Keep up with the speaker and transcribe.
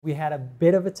We had a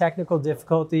bit of a technical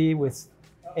difficulty with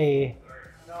a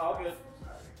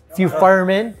few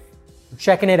firemen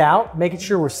checking it out, making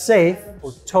sure we're safe.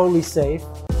 We're totally safe.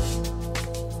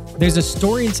 There's a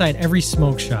story inside every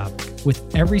smoke shop, with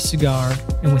every cigar,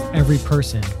 and with every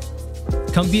person.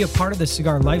 Come be a part of the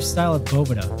cigar lifestyle at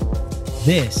Boveda.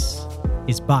 This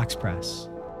is Box Press.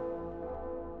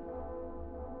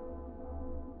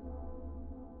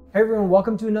 Hey everyone,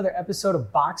 welcome to another episode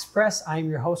of Box Press. I'm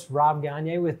your host, Rob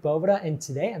Gagne with Boveda, and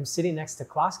today I'm sitting next to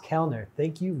Klaus Kellner.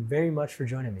 Thank you very much for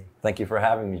joining me. Thank you for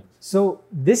having me. So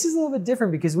this is a little bit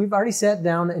different because we've already sat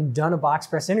down and done a Box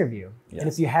Press interview. Yes.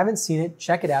 And if you haven't seen it,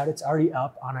 check it out. It's already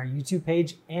up on our YouTube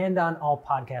page and on all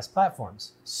podcast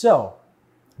platforms. So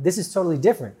this is totally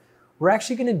different. We're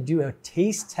actually going to do a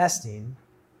taste testing.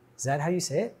 Is that how you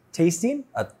say it? Tasting?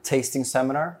 A tasting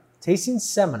seminar? Tasting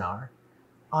seminar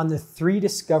on the three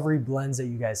discovery blends that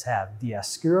you guys have, the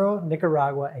Oscuro,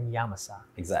 Nicaragua, and Yamasa.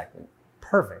 Exactly.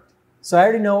 Perfect. So I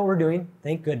already know what we're doing,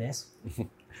 thank goodness.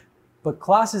 But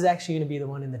Klaus is actually going to be the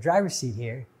one in the driver's seat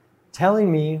here,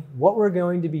 telling me what we're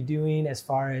going to be doing as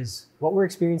far as what we're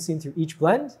experiencing through each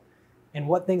blend and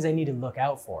what things I need to look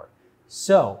out for.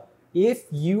 So if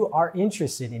you are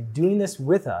interested in doing this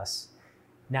with us,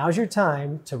 now's your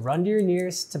time to run to your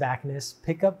nearest tobacconist,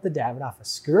 pick up the Davidoff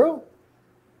Oscuro,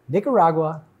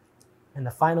 Nicaragua, and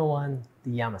the final one,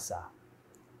 the Yamasa.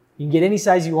 You can get any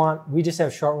size you want. We just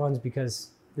have short ones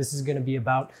because this is going to be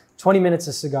about 20 minutes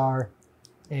of cigar.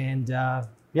 And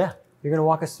yeah, you're going to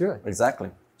walk us through it.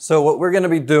 Exactly. So what we're going to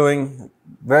be doing,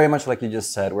 very much like you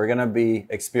just said, we're going to be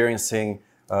experiencing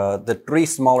the three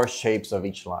smaller shapes of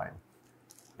each line.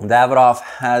 Davidoff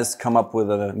has come up with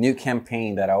a new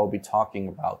campaign that I will be talking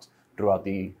about throughout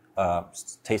the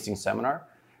tasting seminar.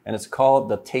 And it's called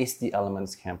the Tasty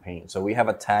Elements campaign. So we have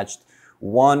attached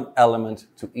one element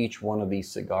to each one of these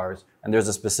cigars, and there's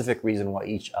a specific reason why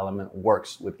each element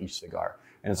works with each cigar.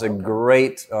 And it's a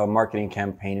great marketing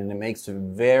campaign, and it makes it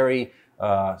very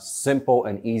simple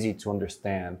and easy to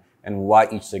understand and why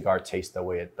each cigar tastes the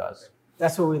way it does.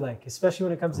 That's what we like, especially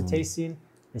when it comes to tasting.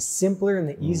 The simpler and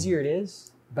the easier it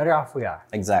is, better off we are.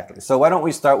 Exactly. So why don't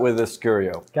we start with the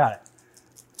Oscuro? Got it.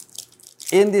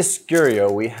 In this Oscuro,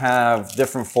 we have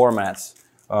different formats.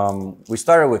 We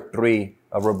started with three: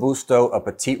 a Robusto, a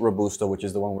Petite Robusto, which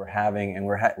is the one we're having, and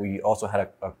we also had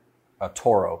a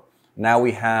Toro. Now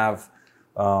we have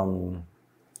a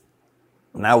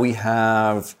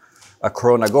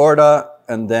Corona Gorda,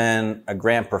 and then a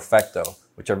Gran Perfecto,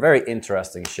 which are very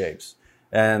interesting shapes.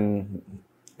 And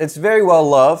it's very well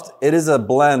loved. It is a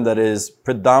blend that is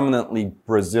predominantly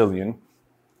Brazilian,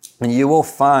 and you will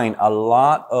find a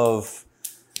lot of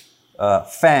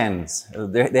fans.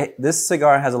 This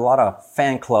cigar has a lot of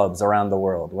fan clubs around the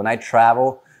world. When I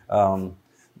travel,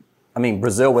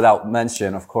 Brazil without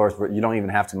mention, of course, you don't even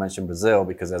have to mention Brazil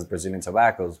because there's Brazilian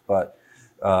tobaccos, but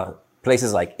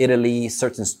places like Italy,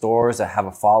 certain stores that have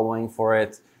a following for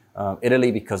it.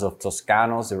 Italy, because of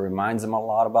Toscanos, it reminds them a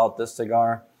lot about this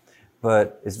cigar.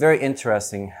 But it's very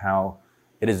interesting how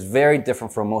it is very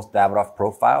different from most Davidoff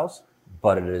profiles,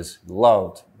 but it is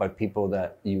loved by people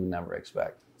that you never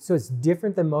expect. So it's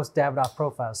different than most Davidoff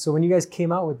profiles. So when you guys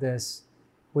came out with this,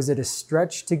 was it a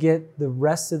stretch to get the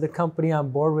rest of the company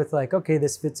on board with like, okay,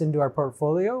 this fits into our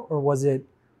portfolio? Or was it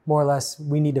more or less,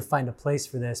 we need to find a place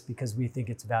for this because we think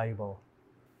it's valuable?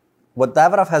 What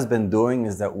Davidoff has been doing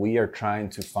is that we are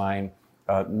trying to find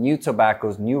new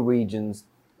tobaccos, new regions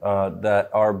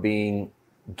that are giving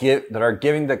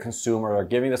the consumer or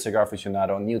giving the cigar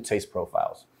aficionado new taste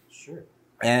profiles. Sure.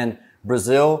 And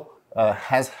Brazil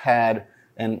has had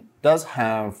and does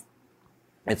have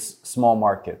its small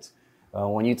markets.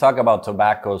 When you talk about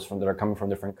tobaccos that are coming from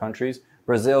different countries,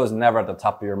 Brazil is never at the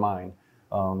top of your mind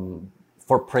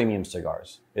for premium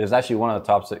cigars. It is actually one of the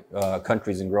top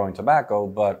countries in growing tobacco,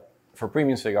 but for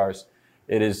premium cigars,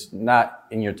 it is not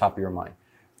in your top of your mind.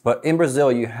 But in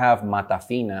Brazil, you have Mata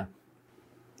Fina.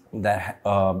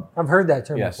 I've heard that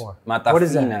term before. Mata What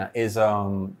is Fina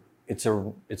that? it's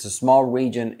a small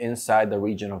region inside the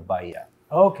region of Bahia.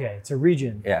 Okay, it's a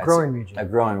region, growing region. A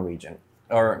growing region.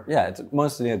 It's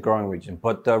mostly a growing region.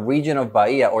 But the region of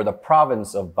Bahia, or the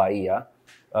province of Bahia,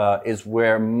 is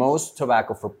where most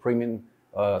tobacco for premium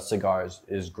cigars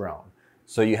is grown.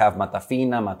 So you have Mata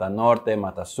Fina, Mata Norte,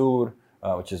 Mata Sur,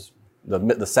 which is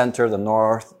the center, the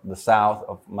north, the south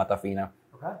of Mata Fina.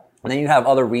 Okay. And then you have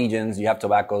other regions. You have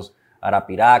tobaccos,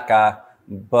 Arapiraca,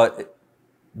 but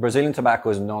Brazilian tobacco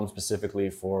is known specifically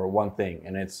for one thing,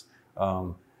 and it's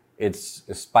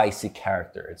a spicy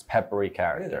character, it's peppery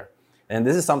character. And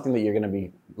this is something that you're going to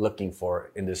be looking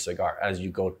for in this cigar as you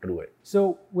go through it.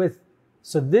 So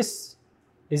this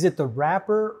Is it the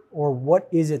wrapper or what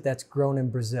is it that's grown in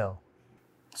Brazil?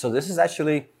 So this is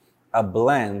actually a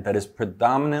blend that is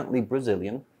predominantly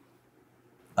Brazilian.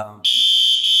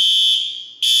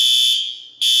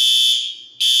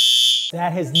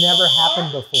 That has never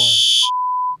happened before.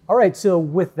 All right, so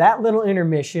with that little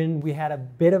intermission, we had a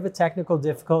bit of a technical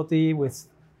difficulty with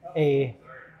a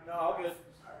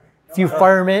few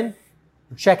firemen.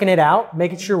 We're checking it out,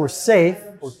 making sure we're safe.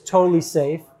 We're totally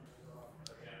safe.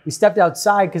 We stepped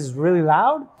outside because it's really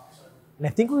loud, and I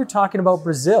think we were talking about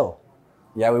Brazil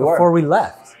Yeah, we before were. we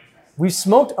left. We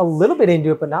smoked a little bit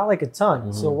into it, but not like a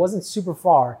ton, so it wasn't super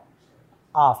far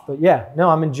off. But yeah, no,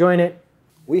 I'm enjoying it.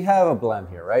 We have a blend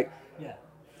here, right? Yeah.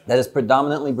 That is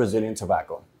predominantly Brazilian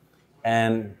tobacco.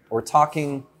 And we're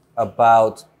talking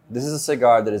about, this is a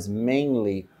cigar that is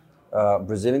mainly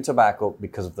Brazilian tobacco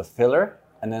because of the filler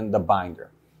and then the binder.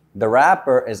 The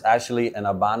wrapper is actually an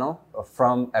Habano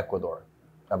from Ecuador,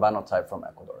 Habano type from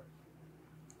Ecuador.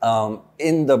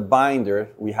 In the binder,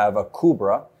 we have a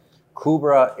Cubra.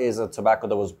 Cubra is a tobacco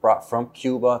that was brought from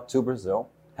Cuba to Brazil,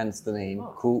 hence the name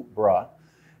Cubra.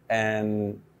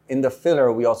 And in the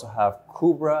filler, we also have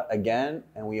Cubra again,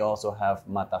 and we also have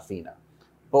Matafina.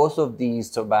 Both of these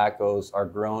tobaccos are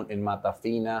grown in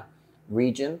Matafina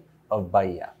region of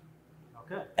Bahia.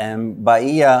 Okay. And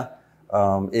Bahia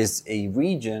is a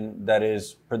region that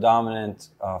is predominant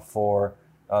for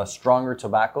stronger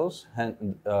tobaccos,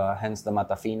 hence the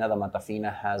Matafina. The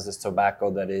Matafina has this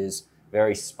tobacco that is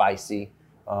very spicy,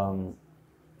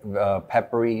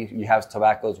 peppery. You have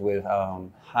tobaccos with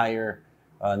higher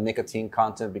nicotine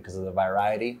content because of the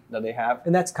variety that they have.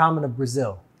 And that's common of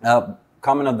Brazil.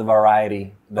 Common of the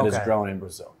variety that is Okay. grown in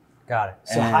Brazil. Got it.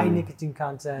 So And- high nicotine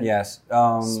content. Yes.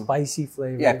 Spicy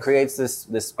flavors. Yeah, creates this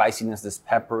spiciness, this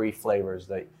peppery flavors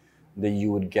that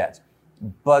you would get.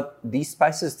 But these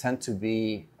spices tend to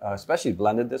be, especially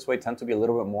blended this way, tend to be a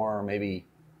little bit more, maybe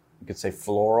you could say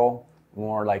floral,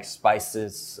 more like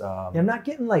spices. Yeah, I'm not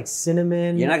getting like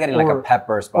cinnamon. You're not getting like a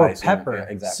pepper or spice. pepper. Yeah,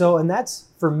 exactly. So, and that's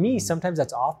for me. Sometimes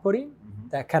that's off-putting.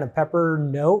 That kind of pepper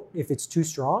note if it's too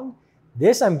strong.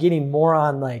 This I'm getting more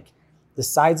on like the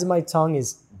sides of my tongue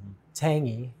is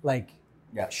tangy, like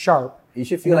Yeah. sharp. You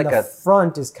should And feel then like the a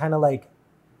front is kind of like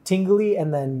tingly,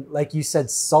 and then like you said,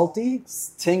 salty.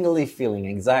 tingly feeling.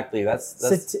 Exactly. That's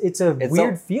It's a it's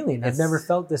weird so- feeling. I've it's- never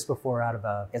felt this before out of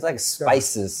a. it's like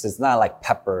spices. It's not like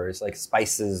pepper. It's like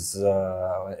spices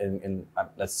in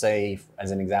let's say,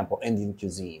 as an example, Indian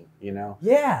cuisine, you know?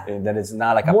 Yeah, That it's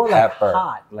not like More a like pepper.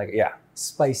 hot. Like, yeah.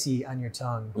 spicy on your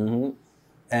tongue. hmm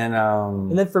And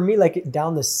And then for me, like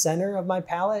down the center of my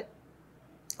palate,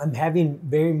 I'm having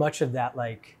very much of that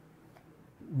like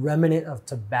remnant of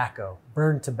tobacco,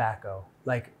 burned tobacco.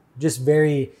 Like just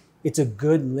very, it's a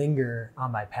good linger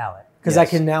on my palate because I Yes.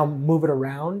 can now move it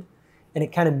around and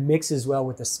it kind of mixes well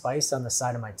with the spice on the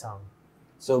side of my tongue.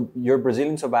 so your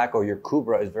Brazilian tobacco, your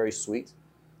Cubra, is very sweet.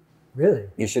 Really?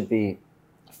 You should be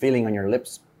feeling on your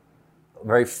lips,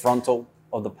 very frontal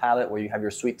of the palate where you have your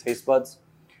sweet taste buds.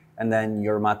 And then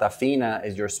your Matafina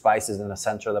is your spices in the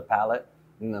center of the palate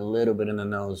and a little bit in the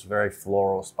nose, very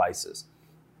floral spices.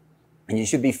 And you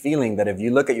should be feeling that if you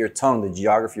look at your tongue, the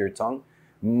geography of your tongue,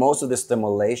 most of the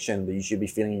stimulation that you should be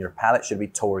feeling in your palate should be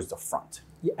towards the front.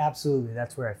 Yeah, absolutely.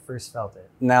 That's where I first felt it.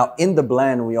 Now, in the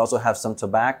blend, we also have some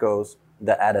tobaccos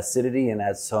that add acidity and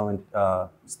add some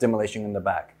stimulation in the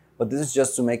back. But this is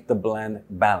just to make the blend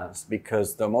balanced,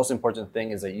 because the most important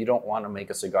thing is that you don't want to make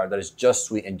a cigar that is just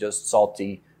sweet and just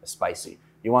salty, spicy.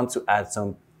 You want to add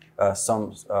some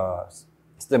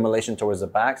stimulation towards the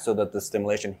back so that the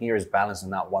stimulation here is balanced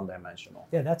and not one-dimensional.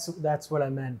 Yeah, that's what I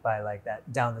meant by like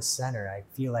that down the center. I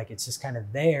feel like it's just kind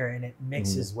of there and it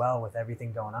mixes well with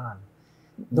everything going on.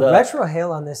 The retrohale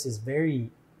on this is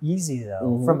very easy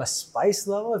though. From a spice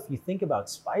level, if you think about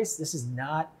spice, this is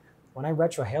not, when I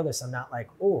retrohale this, I'm not like,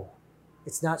 oh,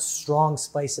 it's not strong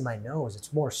spice in my nose.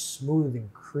 It's more smooth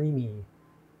and creamy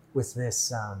with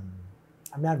this.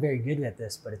 I'm not very good at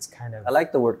this, but it's kind of, I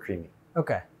like the word creamy.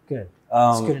 okay, good.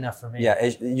 It's good enough for me. Yeah,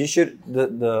 you should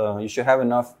you should have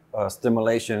enough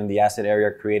stimulation in the acid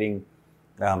area, creating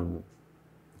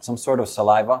some sort of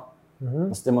saliva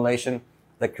stimulation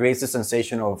that creates the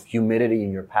sensation of humidity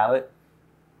in your palate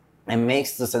and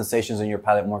makes the sensations in your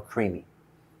palate more creamy.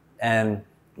 And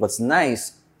what's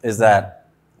nice is that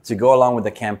to go along with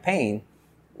the campaign,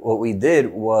 what we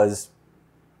did was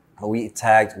we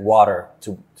tagged water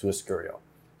to Escurio.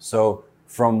 So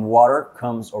from water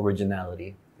comes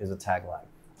originality is a tagline.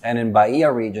 And in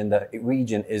Bahia region, the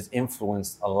region is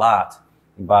influenced a lot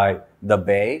by the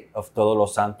Bay of Todos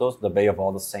los Santos, the Bay of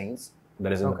all the Saints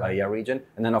that is in the Bahia region.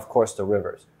 And then of course the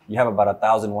rivers. you have about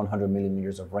 1,100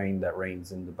 millimeters of rain that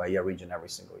rains in the Bahia region every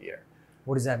single year.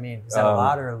 What does that mean? Is that a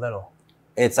lot or a little?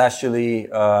 It's actually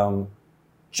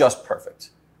just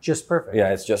perfect. Just perfect.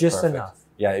 Yeah, it's just perfect. Enough.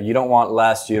 Yeah, you don't want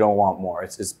less, you don't want more.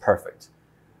 It's perfect.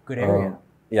 Good area.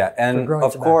 Yeah, and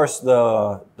of course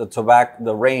the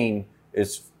rain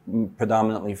is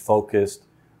predominantly focused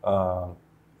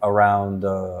around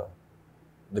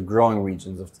the growing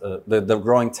regions of the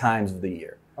growing times of the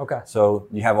year. Okay. So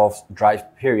you have all dry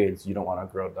periods. You don't want to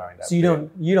grow during that. So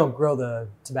you don't grow the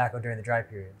tobacco during the dry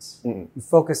periods. Mm-mm. You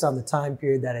focus on the time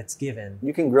period that it's given.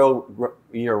 You can grow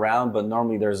year round, but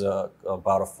normally there's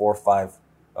about a 4 or 5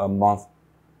 month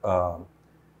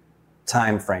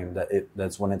time frame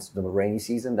that's when it's the rainy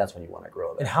season. That's when you want to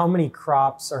grow that. And how many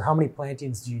crops or how many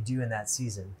plantings do you do in that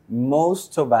season?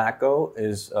 Most tobacco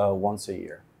is once a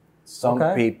year. Some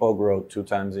people grow 2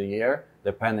 times a year,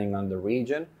 depending on the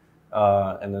region.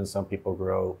 And then some people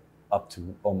grow up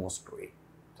to almost 3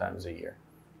 times a year.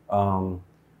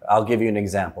 I'll give you an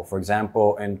example. For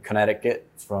example, in Connecticut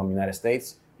from the United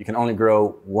States, you can only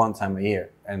grow 1 time a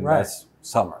year, and that's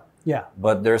summer. Yeah.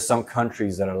 But there's some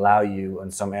countries that allow you,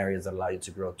 and some areas that allow you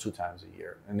to grow 2 times a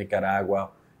year. In Nicaragua,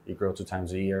 you grow 2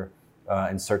 times a year.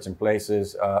 In certain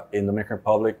places, in the Dominican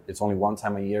Republic, it's only 1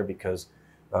 time a year because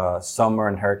summer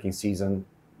and hurricane season,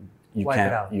 you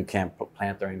can't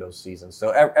plant during those seasons. So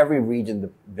every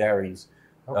region varies.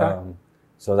 Okay.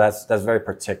 So that's very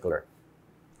particular.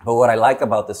 But what I like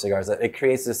about the cigar is that it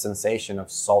creates this sensation of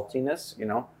saltiness,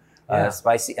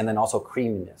 spicy, and then also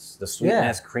creaminess, the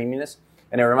sweetness, creaminess.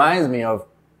 And it reminds me of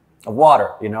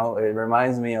water, It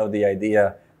reminds me of the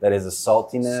idea that is a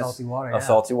saltiness,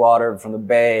 salty water from the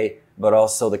bay, but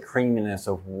also the creaminess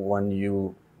of when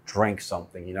you drink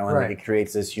something, and it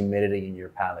creates this humidity in your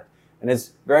palate. And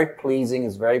it's very pleasing,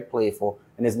 it's very playful,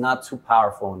 and it's not too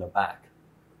powerful in the back.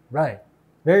 Right.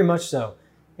 Very much so.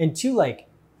 And two,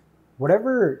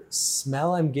 whatever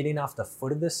smell I'm getting off the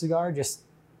foot of the cigar, just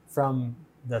from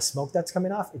the smoke that's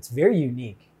coming off, it's very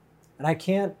unique.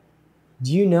 And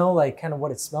do you know kind of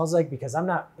what it smells like? Because I'm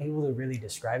not able to really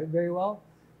describe it very well,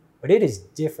 but it is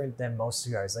different than most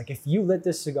cigars. If you lit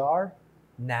this cigar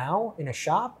now in a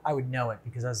shop, I would know it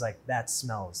because I was like, that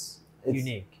smells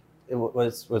unique.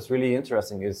 What's really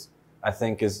interesting is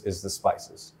the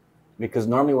spices, because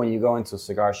normally when you go into a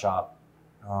cigar shop,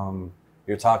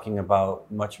 you're talking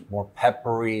about much more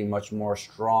peppery, much more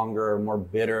stronger, more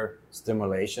bitter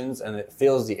stimulations, and it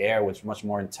fills the air with much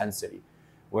more intensity.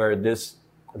 Where this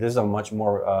is a much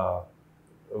more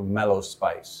mellow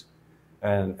spice,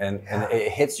 and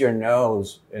it hits your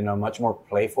nose in a much more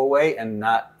playful way and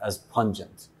not as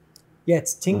pungent. Yeah,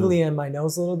 it's tingly in my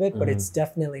nose a little bit, but it's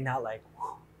definitely not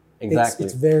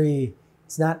exactly.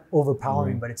 It's not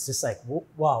overpowering, but it's just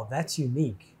wow, that's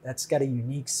unique. That's got a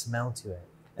unique smell to it.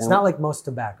 It's not like most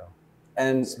tobacco.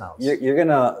 And smells. You're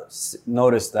gonna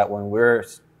notice that when we're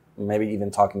maybe even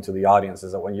talking to the audience,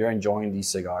 is that when you're enjoying these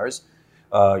cigars,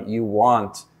 you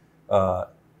want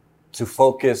to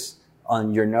focus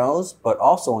on your nose, but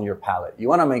also on your palate. You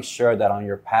want to make sure that on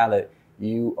your palate,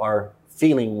 you are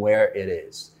feeling where it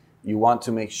is. You want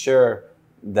to make sure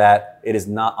that it is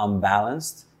not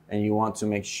unbalanced, and you want to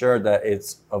make sure that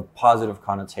it's a positive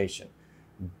connotation.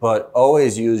 But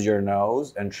always use your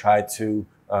nose and try to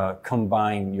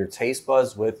combine your taste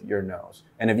buds with your nose.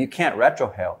 And if you can't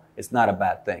retrohale, it's not a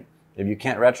bad thing. If you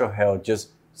can't retrohale, just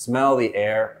smell the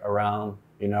air around,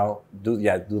 do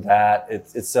that.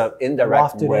 It's an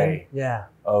indirect way. Yeah.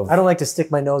 I don't like to stick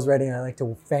my nose right in. I like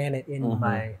to fan it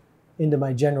into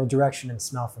my general direction and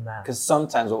smell from that. Because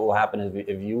sometimes what will happen is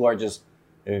if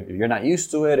you're not used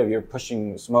to it, if you're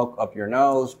pushing smoke up your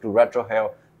nose through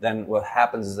retrohale, then what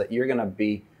happens is that you're going to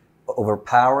be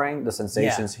overpowering the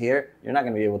sensations here. You're not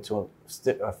going to be able to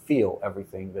feel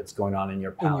everything that's going on in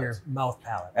your palate. In your mouth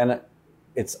palate. And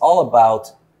it's all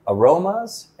about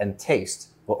aromas and taste.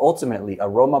 But ultimately,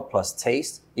 aroma plus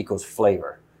taste equals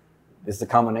flavor. It's the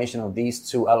combination of these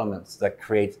two elements that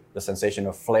create the sensation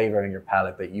of flavor in your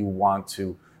palate that you want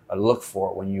to look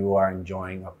for when you are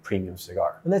enjoying a premium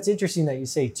cigar. And that's interesting that you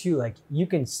say too, you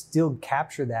can still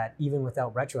capture that even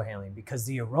without retrohaling, because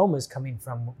the aroma is coming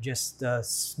from just the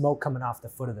smoke coming off the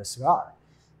foot of the cigar,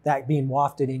 that being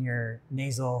wafted in your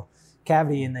nasal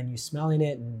cavity, and then you smelling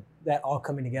it, and that all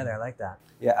coming together. I like that.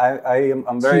 Yeah,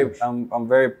 I'm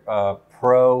very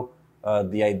pro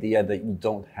the idea that you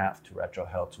don't have to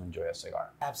retrohale to enjoy a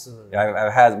cigar. Absolutely.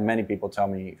 I've had many people tell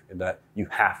me that you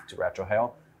have to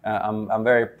retrohale. I'm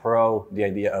very pro the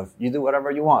idea of you do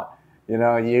whatever you want.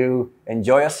 You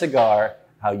enjoy a cigar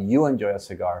how you enjoy a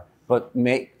cigar, but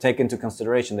take into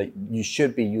consideration that you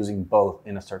should be using both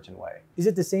in a certain way. Is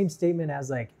it the same statement as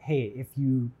like, hey, if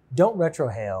you don't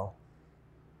retrohale,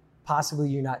 possibly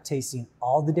you're not tasting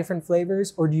all the different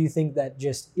flavors? Or do you think that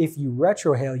just if you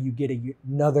retrohale, you get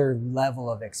another level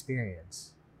of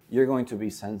experience? You're going to be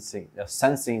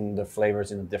sensing the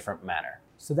flavors in a different manner.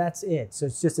 So that's it. So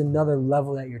it's just another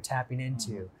level that you're tapping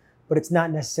into. But it's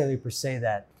not necessarily per se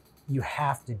that you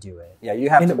have to do it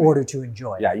in order to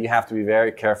enjoy it. Yeah, you have to be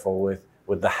very careful with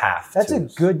the half. That's a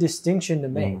good distinction to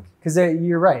make. Because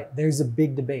you're right. There's a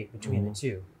big debate between the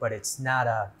two. But it's not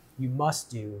a you must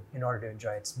do in order to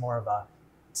enjoy it. It's more of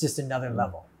it's just another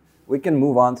level. We can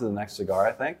move on to the next cigar,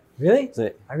 I think. Really?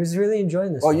 I was really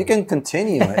enjoying this. Well, you can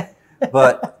continue it,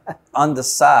 but on the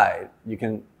side, you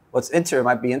can. It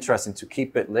might be interesting to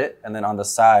keep it lit, and then on the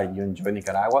side, you enjoy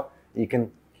Nicaragua. You can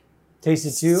taste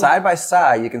it too. Side by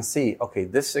side, you can see, okay,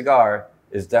 this cigar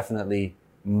is definitely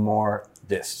more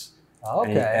this.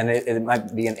 Okay. And it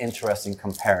might be an interesting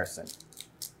comparison.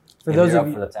 For those of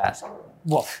you for the task.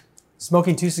 Well,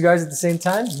 smoking 2 cigars at the same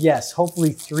time? Yes.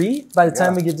 Hopefully 3 by the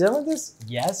time we get done with this?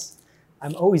 Yes.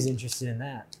 I'm always interested in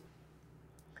that.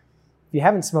 If you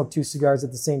haven't smoked 2 cigars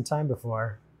at the same time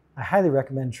before, I highly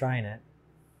recommend trying it.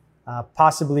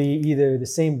 Possibly either the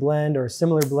same blend or a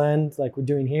similar blend like we're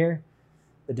doing here,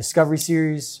 the Discovery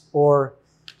Series, or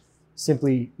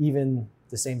simply even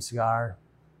the same cigar,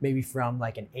 maybe from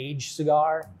like an aged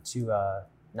cigar to a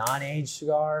non-aged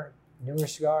cigar, newer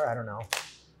cigar, I don't know.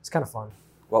 It's kind of fun.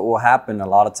 What will happen a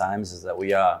lot of times is that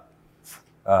we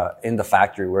in the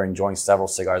factory, we're enjoying several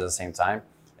cigars at the same time.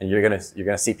 And you're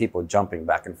gonna see people jumping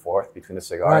back and forth between the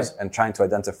cigars and trying to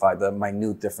identify the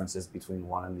minute differences between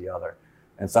one and the other.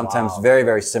 And sometimes very,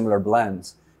 very similar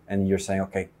blends. And you're saying,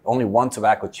 okay, only one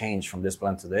tobacco changed from this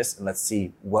blend to this, and let's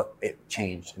see what it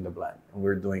changed in the blend. And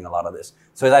we're doing a lot of this.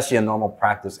 So it's actually a normal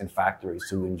practice in factories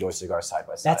to enjoy cigars side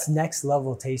by side. That's next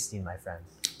level tasting, my friend.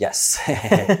 Yes.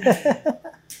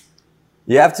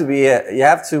 You have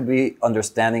to be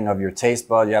understanding of your taste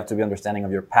bud. You have to be understanding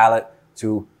of your palate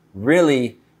to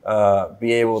really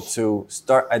be able to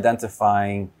start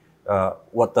identifying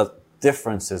what the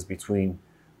differences between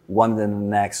one and the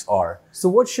next are. So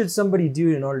what should somebody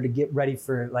do in order to get ready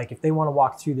for, like, if they want to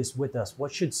walk through this with us,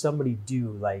 what should somebody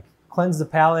do? Like, cleanse the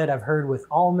palate. I've heard with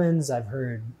almonds, I've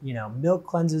heard, milk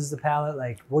cleanses the palate.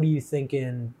 Like, what are you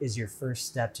thinking is your first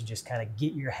step to just kind of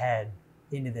get your head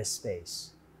into this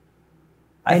space?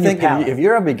 I think if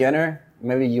you're a beginner,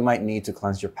 maybe you might need to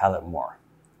cleanse your palate more.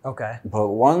 Okay. But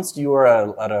once you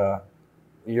are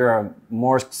you're a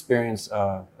more experienced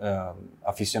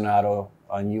aficionado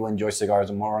and you enjoy cigars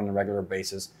more on a regular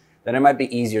basis, then it might be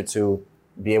easier to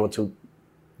be able to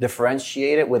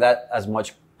differentiate it without as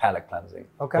much palate cleansing.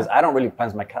 Okay. Because I don't really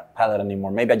cleanse my palate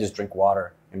anymore. Maybe I just drink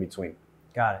water in between.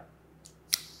 Got it.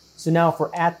 So now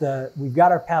if we've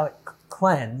got our palate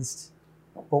cleansed,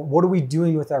 but what are we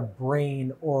doing with our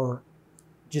brain or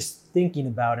just thinking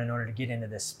about in order to get into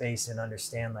this space and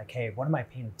understand, like, hey, what am I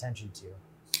paying attention to?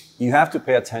 You have to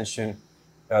pay attention.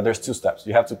 There's 2 steps.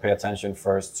 You have to pay attention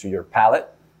first to your palate,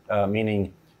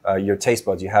 meaning your taste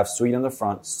buds. You have sweet in the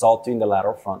front, salty in the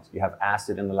lateral front. You have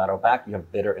acid in the lateral back. You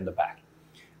have bitter in the back.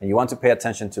 And you want to pay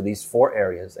attention to these 4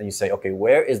 areas. And you say, okay,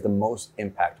 where is the most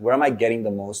impact? Where am I getting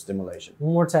the most stimulation?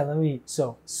 One more time.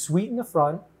 So sweet in the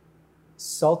front,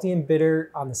 salty and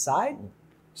bitter on the side?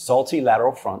 Salty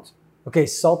lateral front. Okay,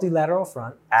 salty lateral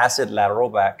front. Acid lateral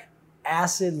back.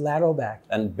 Acid lateral back.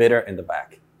 And bitter in the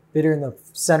back. Bitter in the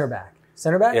center back.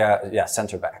 Center back? Yeah,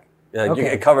 center back. Okay.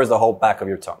 It covers the whole back of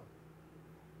your tongue.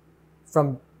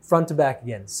 From front to back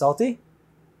again. Salty?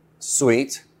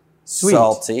 Sweet.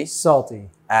 Salty.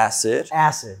 Acid.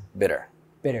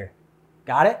 Bitter.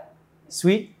 Got it?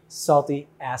 Sweet, salty,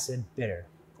 acid, bitter.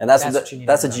 And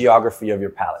that's a geography of your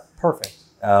palate. Perfect.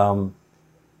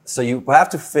 So you have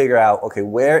to figure out, okay,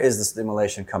 where is the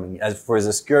stimulation coming? As for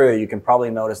Escurio, you can probably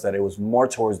notice that it was more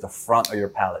towards the front of your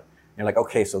palate. You're like,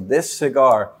 okay, so this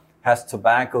cigar has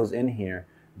tobaccos in here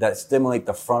that stimulate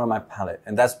the front of my palate.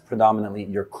 And that's predominantly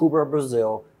your Cubra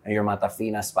Brazil and your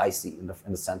Matafina Spicy in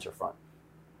the center front.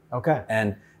 Okay.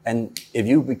 And if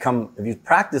you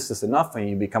practice this enough and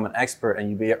you become an expert and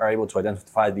you are able to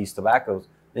identify these tobaccos,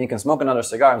 then you can smoke another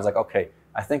cigar and it's like, okay,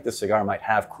 I think this cigar might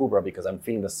have Cubra because I'm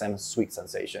feeling the same sweet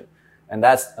sensation. And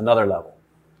that's another level.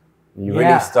 You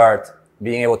really start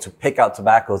being able to pick out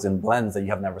tobaccos in blends that you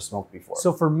have never smoked before.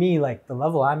 So for me, like the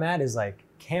level I'm at is like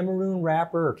Cameroon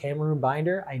wrapper or Cameroon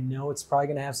binder. I know it's probably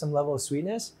going to have some level of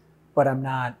sweetness, but I'm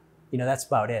not, that's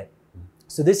about it.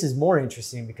 So this is more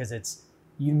interesting because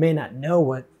you may not know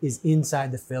what is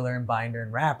inside the filler and binder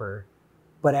and wrapper,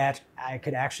 but I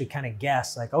could actually kind of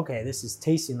guess like, okay, this is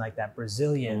tasting like that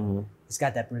Brazilian. It's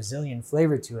got that Brazilian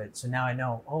flavor to it. So now I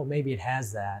know, oh, maybe it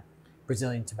has that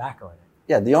Brazilian tobacco in it.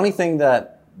 Yeah, the only thing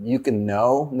that you can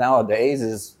know nowadays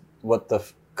is what the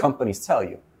companies tell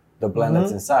you, the blend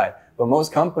that's inside. But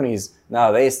most companies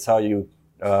nowadays tell you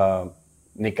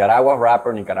Nicaragua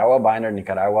wrapper, Nicaragua binder,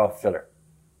 Nicaragua filler.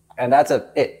 And that's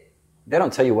it. They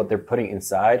don't tell you what they're putting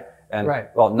inside. And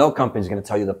well, no company is going to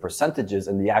tell you the percentages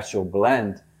and the actual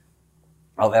blend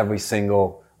of every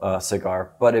single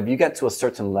cigar. But if you get to a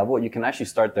certain level, you can actually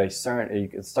start you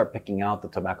can start picking out the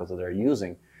tobaccos that they're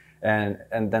using. And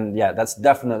then, yeah, that's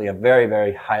definitely a very,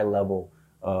 very high level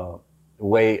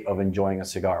way of enjoying a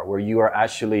cigar, where you are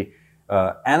actually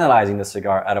analyzing the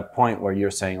cigar at a point where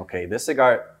you're saying, okay, this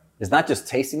cigar is not just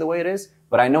tasting the way it is,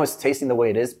 but I know it's tasting the way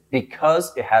it is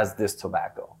because it has this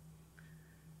tobacco.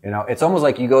 You know, it's almost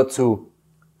like you go to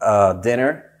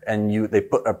dinner and they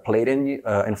put a plate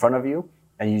in front of you,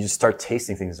 and you just start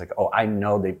tasting things like, oh, I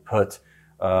know they put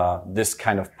this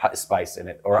kind of spice in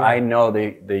it, or I know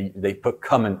they put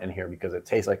cumin in here because it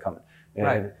tastes like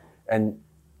cumin. And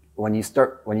when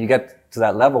you get to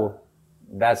that level,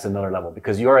 that's another level,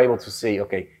 because you're able to see,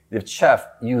 okay, the chef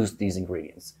used these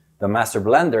ingredients, the master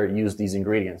blender used these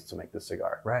ingredients to make the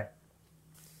cigar. Right.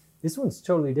 This one's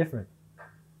totally different.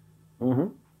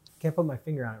 Can't put my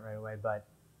finger on it right away, but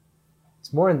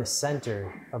it's more in the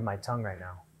center of my tongue right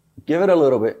now. Give it a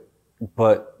little bit,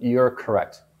 but you're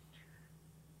correct.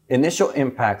 Initial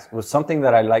impact was something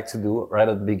that I like to do right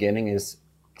at the beginning, is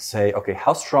say, okay,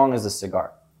 how strong is the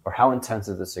cigar? Or how intense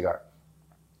is the cigar?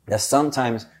 That's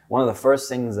sometimes one of the first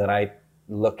things that I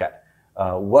look at.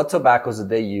 What tobaccos did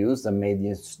they use that made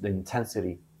the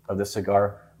intensity of the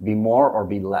cigar be more or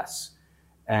be less?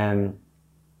 And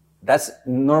that's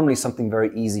normally something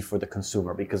very easy for the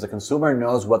consumer, because the consumer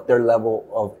knows what their level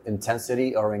of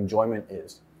intensity or enjoyment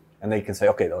is. And they can say,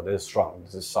 okay, oh, this is strong,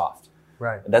 this is soft.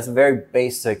 Right. That's a very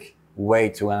basic way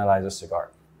to analyze a cigar.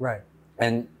 Right.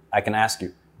 And I can ask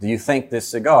you, do you think this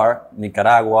cigar,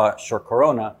 Nicaragua Short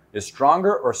Corona, is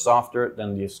stronger or softer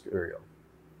than the Escurio?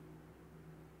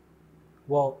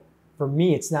 Well, for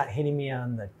me, it's not hitting me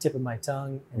on the tip of my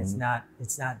tongue, and it's not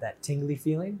that tingly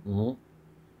feeling.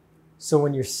 So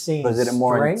when you're saying But is it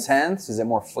more intense? Is it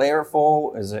more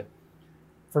flavorful? Is it?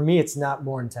 For me, it's not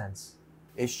more intense.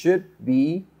 It should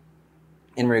be,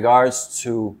 in regards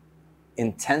to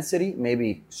intensity,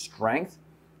 maybe strength,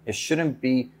 it shouldn't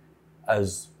be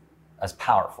as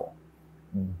powerful,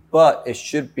 but it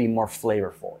should be more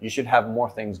flavorful. You should have more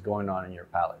things going on in your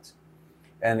palate.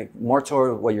 And more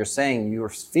toward what you're saying, you're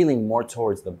feeling more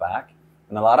towards the back.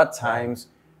 And a lot of times,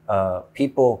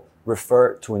 people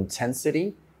refer to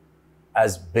intensity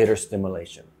as bitter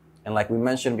stimulation. And like we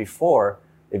mentioned before,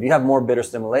 if you have more bitter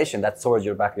stimulation, that's towards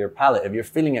your back of your palate. If you're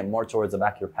feeling it more towards the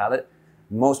back of your palate,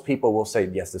 most people will say,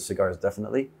 yes, this cigar is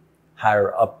definitely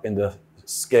higher up in the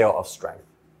scale of strength.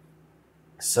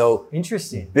 So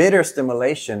interesting. Bitter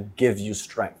stimulation gives you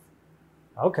strength.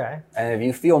 Okay. And if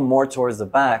you feel more towards the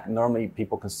back, normally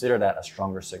people consider that a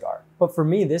stronger cigar. But for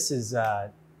me, this is,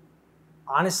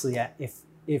 honestly,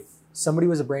 if somebody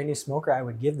was a brand new smoker, I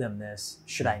would give them this.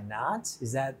 Should I not?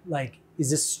 Is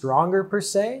this stronger per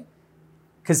se?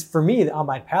 Because for me, on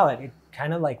my palate, it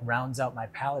kind of like rounds out my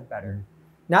palate better.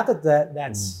 Not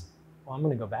that's, well, I'm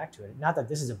going to go back to it. Not that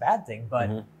this is a bad thing,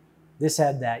 but this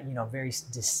had that, very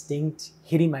distinct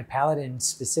hitting my palate in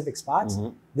specific spots.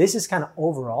 This is kind of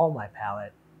overall my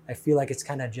palate. I feel like it's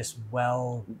kind of just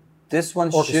This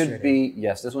one should be,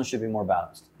 this one should be more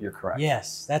balanced. You're correct.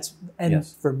 Yes,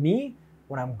 for me,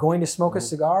 when I'm going to smoke a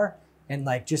cigar and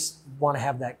like just want to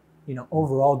have that,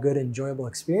 overall good, enjoyable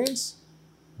experience,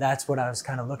 that's what I was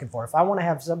kind of looking for. If I want to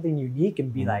have something unique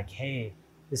and be like, hey,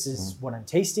 this is what I'm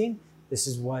tasting, this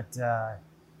is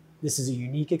a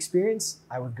unique experience,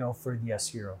 I would go for the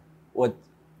Oscuro. What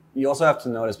you also have to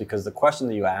notice, because the question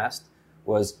that you asked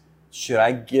was, should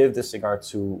I give this cigar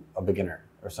to a beginner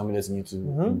or somebody that's new to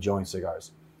enjoying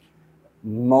cigars?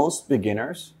 Most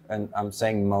beginners, and I'm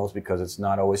saying most because it's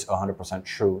not always 100%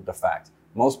 true, the fact,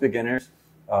 most beginners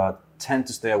tend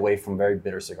to stay away from very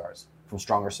bitter cigars, from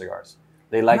stronger cigars.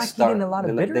 They like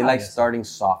starting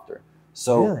softer.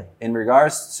 So in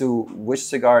regards to which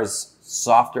cigar is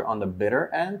softer on the bitter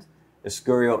end,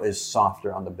 Escurio is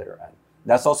softer on the bitter end.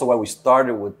 That's also why we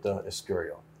started with the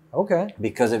Escurio. Okay.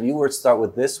 Because if you were to start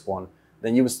with this one,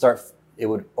 then it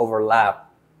would overlap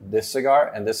this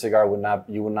cigar, and this cigar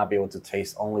you would not be able to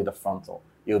taste only the frontal.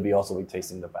 You would also be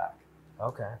tasting the back.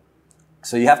 Okay.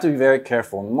 So you have to be very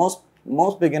careful.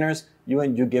 Most beginners,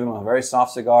 you give them a very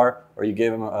soft cigar, or you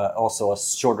give them also a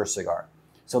shorter cigar.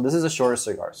 So this is a shorter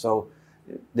cigar. So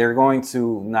they're going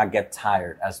to not get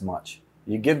tired as much.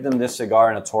 You give them this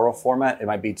cigar in a Toro format, it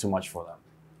might be too much for them.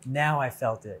 Now I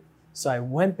felt it. So I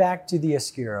went back to the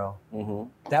Oscuro.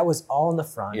 That was all in the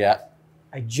front. Yeah.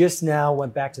 I just now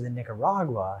went back to the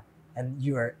Nicaragua, and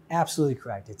you are absolutely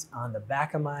correct. It's on the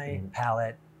back of my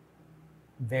palate,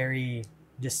 very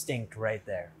distinct right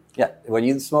there. Yeah, when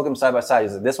you smoke them side by side,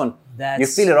 this one, That's you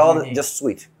feel it all, unique. just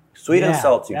sweet and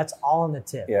salty. That's all on the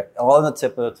tip. Yeah, all on the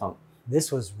tip of the tongue.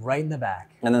 This was right in the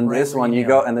back. And then right this where one, you nailed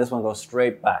go, and this one goes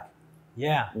straight back.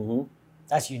 Yeah, Mm-hmm.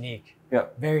 that's unique. Yeah.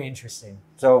 Very interesting.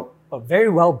 So, But very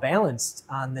well balanced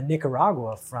on the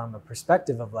Nicaragua from a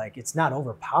perspective of like, it's not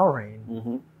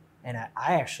overpowering. And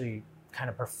I actually kind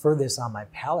of prefer this on my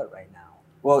palate right now.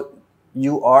 well,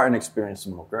 you are an experienced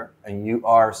smoker, and you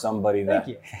are somebody that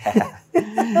Thank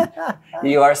you.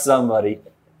 you are somebody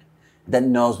that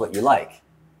knows what you like.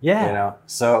 Yeah. You know,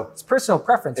 so It's personal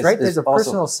preference, It's- right? it's There's a also-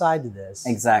 personal side to this.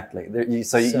 exactly. You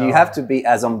So- have to be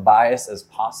as unbiased as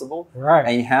possible, Right.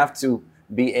 and you have to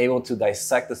be able to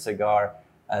dissect the cigar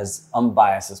as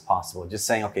unbiased as possible. Just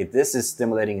saying, okay, this is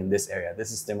stimulating in this area.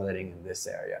 This is stimulating in this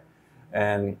area,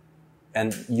 and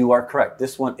you are correct.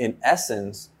 This one, in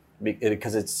essence,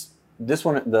 because it's this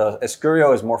one, the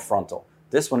Escurio is more frontal.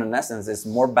 This one, in essence, is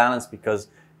more balanced because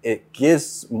it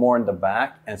gives more in the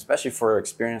back, and especially for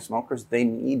experienced smokers, they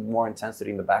need more intensity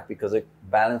in the back because it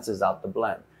balances out the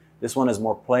blend. This one is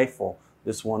more playful.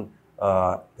 This one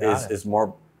is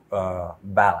more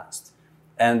balanced.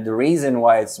 And the reason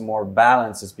why it's more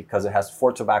balanced is because it has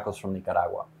 4 tobaccos from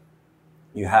Nicaragua.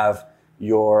 You have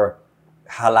your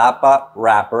Jalapa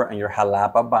wrapper and your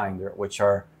Jalapa binder, which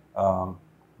are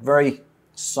very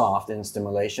soft in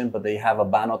stimulation, but they have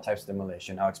Habano type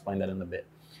stimulation. I'll explain that in a bit.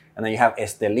 And then you have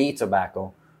Esteli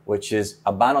tobacco, which is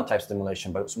Habano type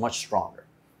stimulation, but it's much stronger.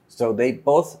 So they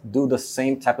both do the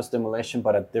same type of stimulation,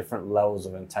 but at different levels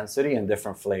of intensity and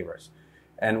different flavors.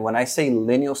 And when I say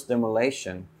lineal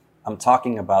stimulation, I'm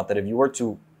talking about that if you were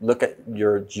to look at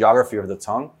your geography of the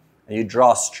tongue and you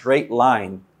draw a straight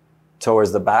line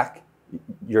towards the back,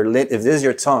 if this is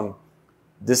your tongue,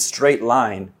 this straight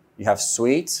line, you have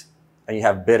sweet and you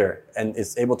have bitter, and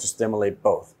it's able to stimulate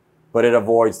both, but it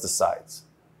avoids the sides.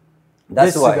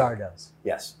 That's this why. cigar does.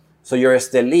 Yes. So your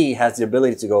Esteli has the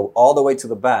ability to go all the way to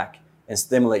the back and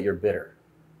stimulate your bitter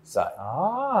side.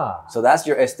 Ah. So that's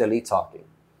your Esteli talking.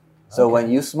 So Okay.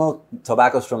 when you smoke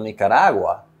tobaccos from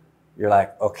Nicaragua, you're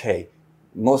like, okay,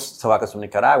 most tobaccos from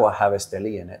Nicaragua have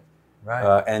Esteli in it.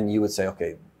 Right. And you would say,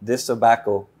 okay, this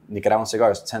tobacco, Nicaraguan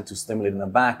cigars tend to stimulate in the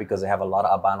back because they have a lot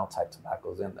of Habano type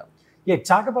tobaccos in them. Yeah,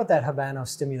 talk about that Habano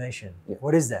stimulation. Yeah.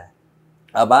 What is that?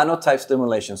 Habano type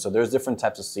stimulation. So there's different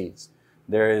types of seeds.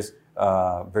 There is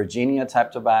Virginia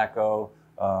type tobacco.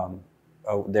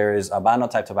 There is Habano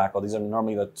type tobacco. These are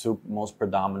normally the 2 most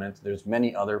predominant. There's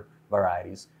many other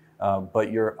varieties.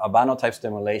 But your Habano type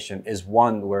stimulation is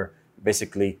one where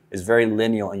basically is very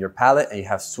lineal in your palate, and you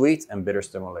have sweet and bitter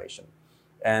stimulation.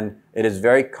 And it is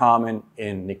very common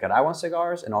in Nicaraguan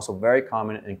cigars and also very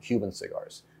common in Cuban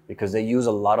cigars because they use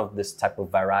a lot of this type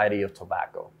of variety of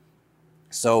tobacco.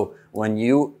 So when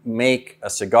you make a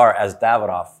cigar as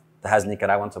Davidoff that has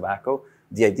Nicaraguan tobacco,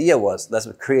 the idea was, let's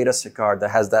create a cigar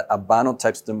that has that Habano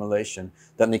type stimulation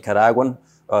that Nicaraguan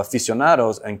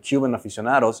aficionados and Cuban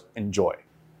aficionados enjoy.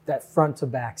 That front to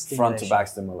back stimulation. Front to back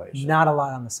stimulation. Not a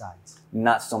lot on the sides.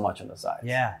 Not so much on the sides.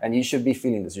 Yeah. And you should be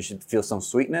feeling this. You should feel some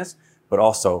sweetness, but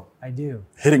also I do.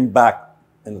 hitting back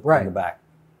in the back.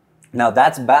 Now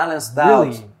that's balanced out.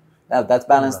 Really? That's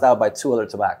balanced out by 2 other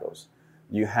tobaccos.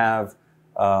 You have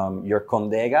your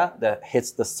Condega that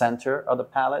hits the center of the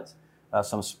palate,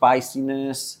 some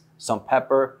spiciness, some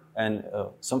pepper, and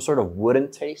some sort of wooden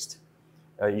taste.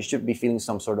 You should be feeling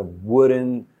some sort of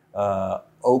wooden,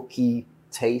 oaky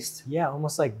taste. Yeah,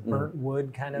 almost like burnt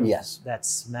wood kind of. Yes. That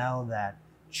smell, that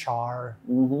char.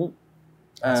 Mm-hmm.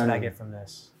 That's what I get from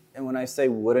this. And when I say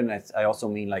wooden, I also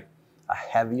mean like a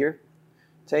heavier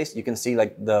taste. You can see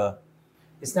like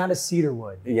It's not a cedar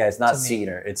wood. yeah, it's not to me.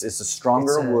 cedar. It's a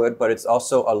stronger It's a- wood, but it's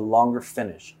also a longer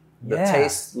finish. The Yeah.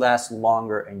 taste lasts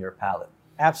longer in your palate.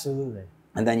 Absolutely.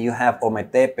 And then you have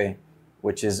Ometepe,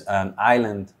 which is an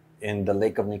island in the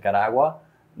Lake of Nicaragua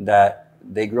that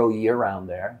they grow year-round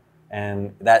there,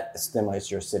 and that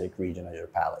stimulates your acidic region of your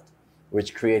palate,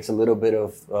 which creates a little bit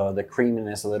of the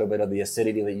creaminess, a little bit of the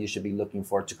acidity that you should be looking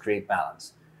for to create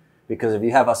balance. Because if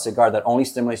you have a cigar that only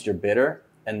stimulates your bitter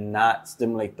and not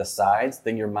stimulate the sides,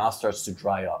 then your mouth starts to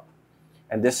dry up.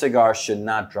 And this cigar should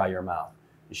not dry your mouth.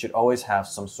 You should always have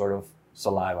some sort of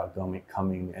saliva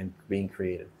coming and being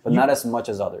created, but not as much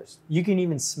as others. You can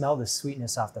even smell the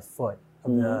sweetness off the foot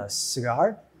of the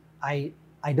cigar.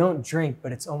 I don't drink,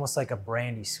 but it's almost like a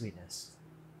brandy sweetness.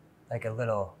 like a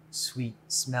little sweet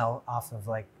smell off of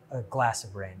like a glass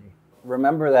of brandy.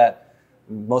 Remember that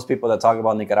most people that talk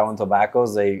about Nicaraguan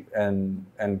tobaccos, and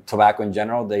tobacco in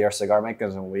general, they are cigar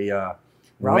makers, and we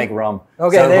make rum.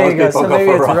 Okay, So there you go. most So people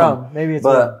maybe for it's rum. Maybe it's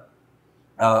rum.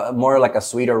 But more like a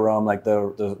sweeter rum, like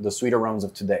the sweeter rums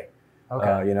of today.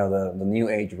 Okay. You know, the new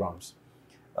age rums.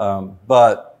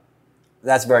 But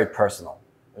that's very personal,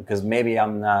 because maybe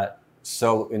I'm not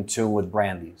so in tune with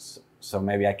brandies. So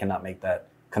maybe I cannot make that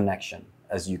connection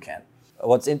as you can.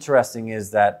 What's interesting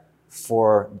is that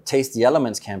for Taste the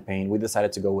Elements campaign, we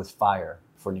decided to go with fire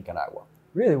for Nicaragua.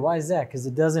 Really? Why is that? Because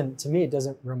it doesn't, to me, it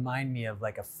doesn't remind me of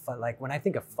like like when I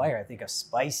think of fire, I think of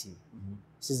spicy. Mm-hmm.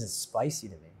 This isn't spicy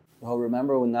to me. Well,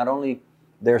 remember, not only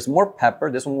there's more pepper.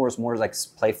 This one was more like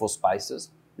playful spices.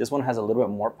 This one has a little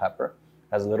bit more pepper,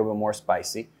 has a little bit more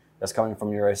spicy. That's coming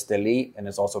from your Esteli, and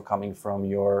it's also coming from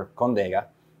your Condega.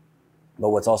 But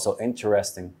what's also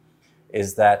interesting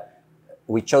is that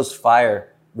we chose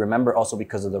fire, remember, also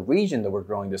because of the region that we're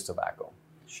growing this tobacco.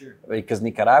 Sure. Because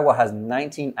Nicaragua has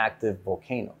 19 active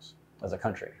volcanoes as a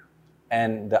country.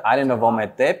 And the island of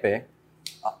Ometepe,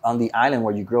 on the island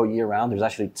where you grow year-round, there's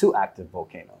actually 2 active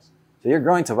volcanoes. So you're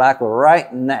growing tobacco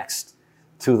right next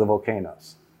to the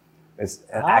volcanoes. It's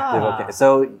an active volcano.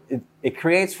 So it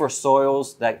creates for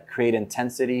soils that create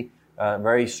intensity,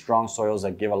 very strong soils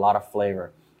that give a lot of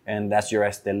flavor. And that's your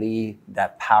Esteli,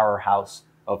 that powerhouse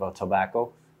of a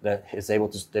tobacco that is able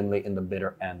to stimulate in the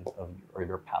bitter end of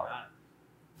your palate.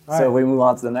 So we move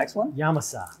on to the next one.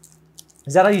 Yamasa.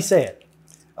 Is that how you say it?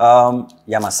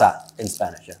 Yamasa in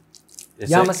Spanish. Yeah.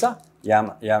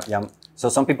 Yamasa? So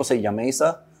some people say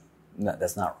Yamesa. No,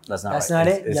 that's not That's right. not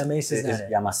it? Yamesa is not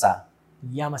it. Yamasa.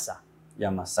 Yamasa.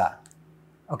 Yamasa.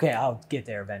 Okay, I'll get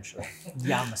there eventually.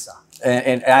 Yamasa.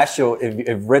 And actually,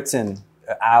 if written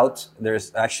out,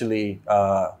 there's actually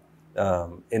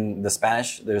in the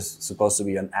Spanish, there's supposed to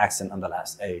be an accent on the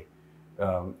last A.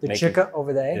 The chica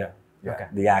over the A? Yeah. Okay.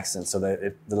 The accent. So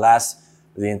that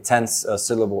the intense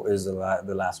syllable is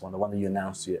the last one, the one that you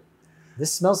announce it.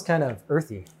 This smells kind of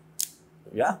earthy.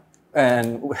 Yeah.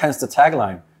 And hence the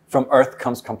tagline, from earth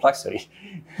comes complexity.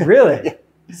 Really? Yeah.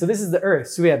 So this is the earth.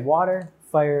 So we had water,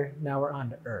 fire, now we're on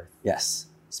to earth. Yes.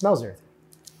 Smells earthy.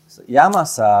 So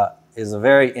Yamasa is a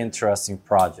very interesting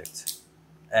project.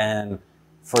 And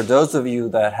for those of you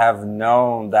that have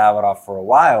known Davidoff for a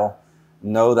while,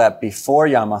 know that before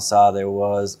Yamasa, there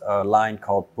was a line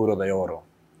called Puro de Oro.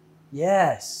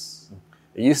 Yes.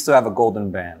 It used to have a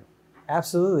golden band.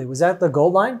 Absolutely. Was that the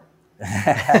gold line?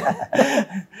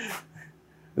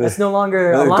 That's no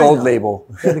longer The a line, gold though. label.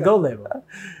 Yeah, the gold label.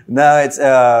 No,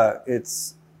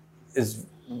 it's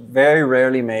very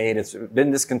rarely made. It's been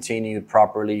discontinued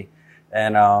properly,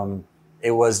 and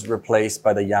it was replaced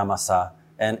by the Yamasa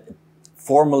and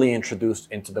formally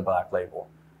introduced into the black label.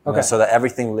 Okay. So that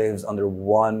everything lives under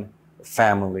one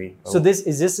family. So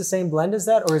is this the same blend as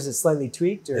that, or is it slightly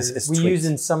tweaked? Or It's we tweaked.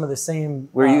 using some of the same?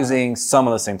 We're using some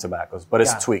of the same tobaccos, but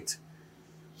it's Got it. tweaked.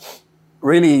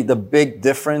 Really, the big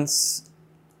difference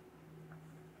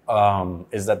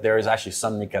is that there is actually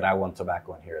some Nicaraguan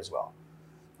tobacco in here as well.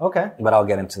 Okay. But I'll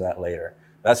get into that later.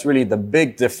 That's really the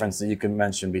big difference that you can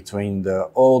mention between the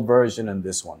old version and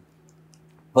this one.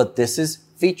 But this is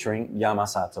featuring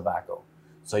Yamasa tobacco.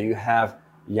 So you have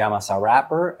Yamasa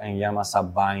wrapper and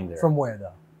Yamasa binder. From where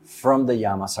though? From the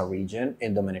Yamasa region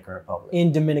in Dominican Republic.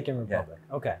 In Dominican Republic.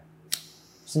 Okay.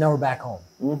 So now we're back home.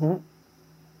 Mm-hmm.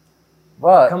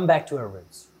 But Come back to our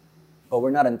roots. we're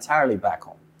not entirely back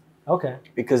home, Okay.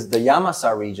 because the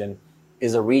Yamasa region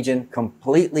is a region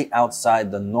completely outside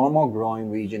the normal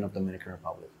growing region of Dominican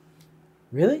Republic.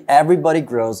 Really? Everybody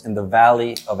grows in the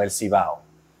valley of El Cibao,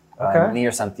 Okay.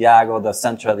 near Santiago, the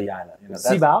center of the island.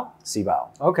 Cibao? Cibao.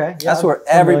 Okay. Yeah, That's where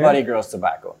familiar. everybody grows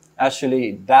tobacco.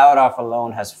 Actually, Davidoff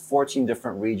alone has 14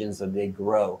 different regions that they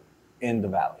grow in the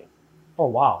valley. Oh,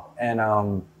 wow.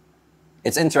 And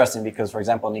it's interesting because, for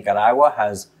example, Nicaragua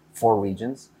has 4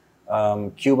 regions.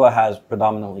 Cuba has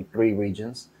predominantly 3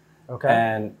 regions. Okay.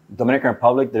 And Dominican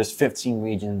Republic, there's 15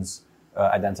 regions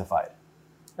identified,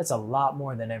 That's a lot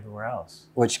more than everywhere else.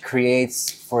 which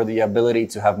creates for the ability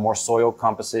to have more soil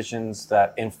compositions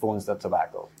that influence the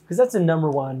tobacco. Because that's the number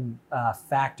one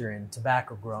factor in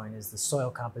tobacco growing is the soil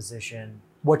composition,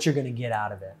 what you're going to get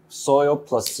out of it. Soil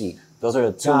plus seed. Those are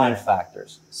the 2 Got main it.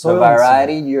 factors. Soil the and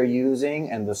variety you're using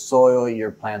and the soil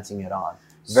you're planting it on.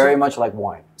 Very much like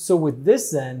wine. So with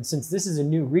this then, since this is a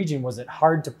new region, was it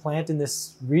hard to plant in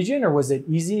this region or was it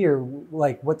easy? Or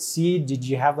like what seed? Did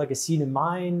you have like a seed in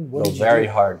mind? What So did you very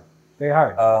do? hard. Very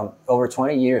hard. Over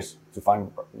 20 years to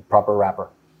find proper wrapper.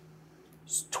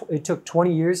 It took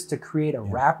 20 years to create a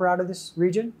wrapper out of this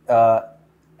region?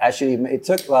 Actually, it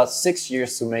took about 6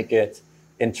 years to make it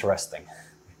interesting.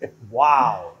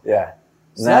 Wow. Yeah.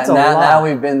 So that's a lot. Now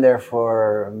we've been there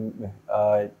for,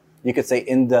 you could say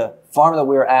in the farm that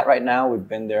we're at right now, we've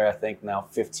been there, I think now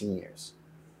 15 years.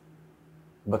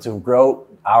 But to grow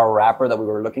our wrapper that we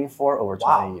were looking for over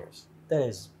 20 years. That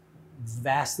is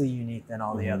vastly unique than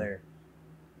all the other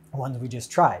ones we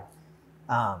just tried.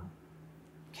 And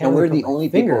we're the only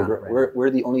people.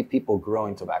 We're the only people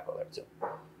growing tobacco there too.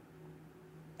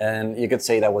 And you could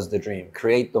say that was the dream: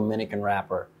 create Dominican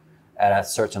wrapper at a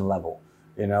certain level.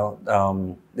 You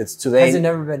know, it's today. Has it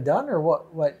never been done, or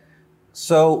what? What?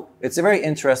 So it's very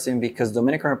interesting because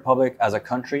Dominican Republic as a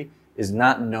country is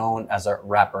not known as a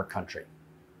wrapper country.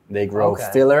 They grow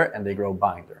filler and they grow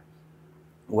binder.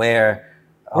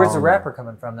 Where's the wrapper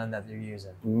coming from then that you're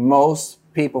using? Most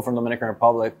people from Dominican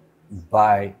Republic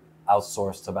buy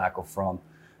outsourced tobacco from.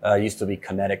 Used to be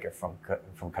Connecticut,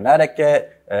 from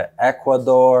Connecticut,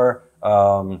 Ecuador.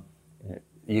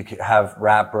 You could have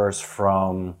wrappers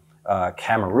from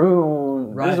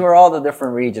Cameroon. Right. These were all the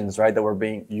different regions, right?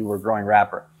 You were growing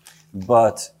wrapper.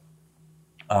 But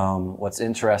what's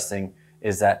interesting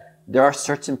is that there are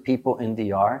certain people in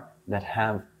DR that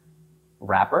have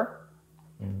wrapper,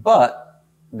 but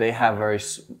they have very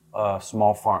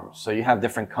small farms. So you have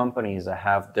different companies that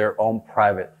have their own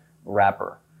private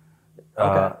wrapper.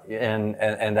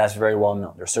 And that's very well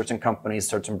known. There are certain companies,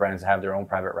 certain brands that have their own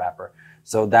private wrapper.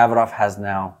 So Davidoff has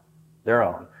now their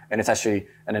own, and it's actually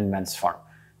an immense farm.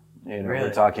 You know, Really?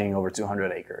 We're talking over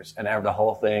 200 acres, and the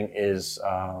whole thing is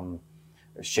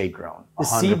shade grown. The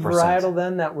 100%. seed varietal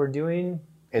then that we're doing.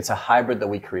 It's a hybrid that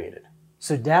we created.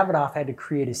 So Davidoff had to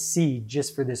create a seed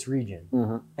just for this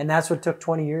region, and that's what took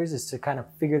 20 years is to kind of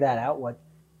figure that out.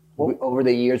 Over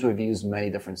the years, we've used many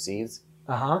different seeds.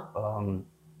 Uh-huh.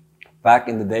 Back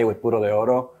in the day with Puro de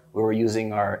Oro, we were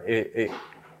using our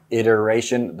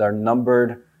iteration, their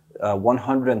numbered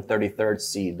 133rd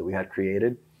seed that we had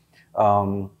created.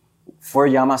 For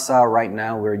Yamasa right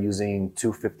now, we're using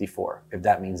 254, if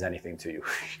that means anything to you.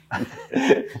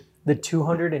 The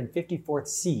 254th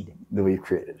seed that we've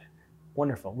created.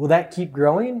 Wonderful. Will that keep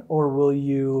growing, or will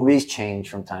you? We change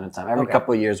from time to time. Every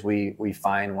couple of years, we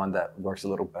find one that works a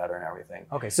little better and everything.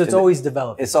 Okay, so it's always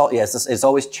developing. It's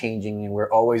always changing, and we're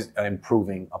always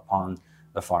improving upon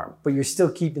the farm. But you're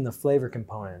still keeping the flavor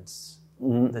components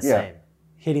the same,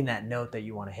 hitting that note that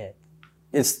you want to hit.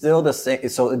 It's still the same.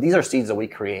 So these are seeds that we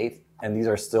create, and these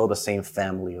are still the same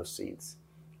family of seeds.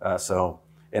 So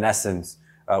in essence,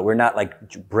 we're not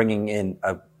like bringing in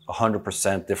a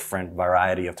 100% different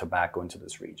variety of tobacco into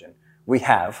this region. We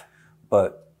have,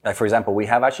 but like for example, we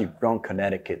have actually grown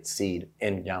Connecticut seed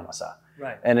in Yamasa,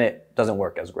 right? And it doesn't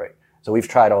work as great. So we've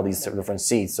tried all these different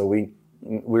seeds. So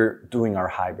we're doing our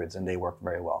hybrids, and they work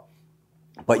very well.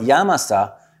 But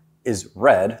Yamasa is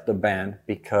red, the band,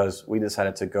 because we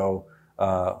decided to go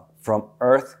from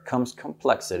earth comes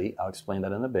complexity. I'll explain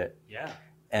that in a bit. Yeah.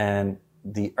 And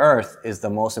the earth is the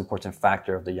most important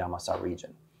factor of the Yamasa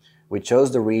region. We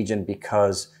chose the region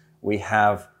because we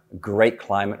have great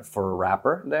climate for a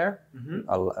wrapper there,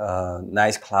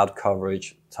 nice cloud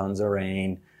coverage, tons of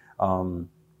rain.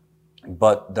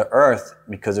 But the earth,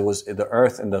 because it was the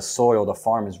earth and the soil, the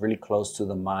farm is really close to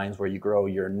the mines where you grow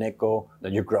your nickel,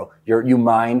 you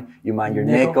mine your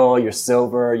nickel, your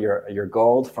silver, your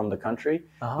gold from the country.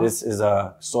 This is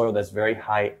a soil that's very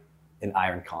high in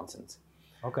iron content.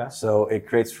 Okay. So it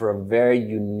creates for a very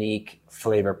unique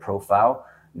flavor profile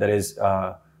that is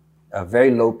a very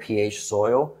low pH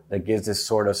soil that gives this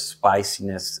sort of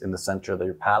spiciness in the center of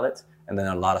your palate, and then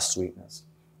a lot of sweetness.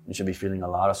 You should be feeling a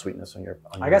lot of sweetness on your.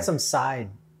 I got some side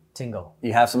tingle.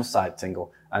 You have some side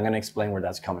tingle. I'm going to explain where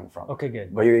that's coming from. Okay,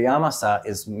 good. But your Yamasa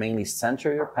is mainly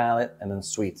center of your palate and then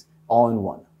sweet, all in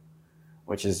one,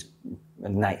 which is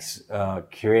nice.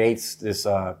 Creates this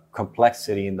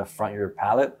complexity in the front of your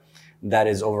palate that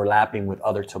is overlapping with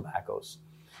other tobaccos.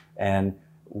 And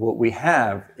what we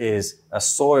have is a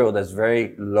soil that's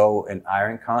very low in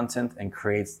iron content and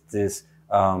creates this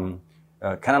kind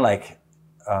of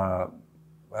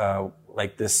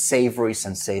like this savory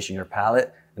sensation in your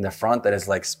palate in the front that is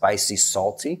like spicy,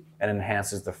 salty, and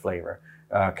enhances the flavor.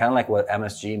 Kind of like what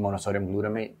MSG, monosodium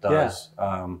glutamate, does.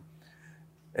 Yeah.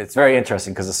 It's very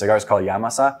interesting because the cigar is called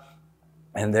Yamasa,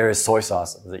 and there is soy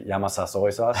sauce, the Yamasa soy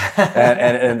sauce,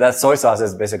 and that soy sauce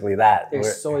is basically that.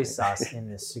 There's soy sauce in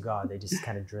this cigar. They just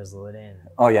kind of drizzle it in.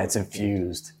 Oh yeah, it's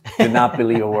infused. Do not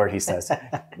believe a word he says.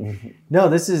 No,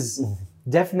 this is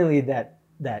definitely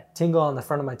that tingle on the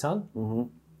front of my tongue.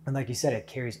 And like you said, it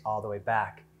carries all the way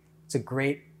back.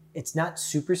 It's not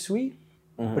super sweet,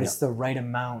 but it's the right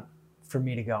amount for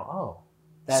me to go, oh,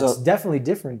 That's definitely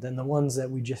different than the ones that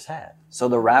we just had. So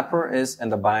the wrapper is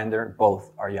and the binder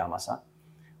both are Yamasa,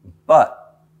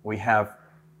 but we have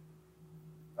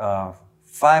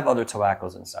 5 other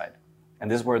tobaccos inside. And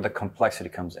this is where the complexity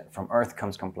comes in. From earth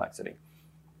comes complexity.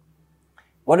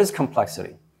 What is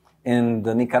complexity? In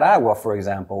the Nicaragua, for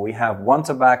example, we have one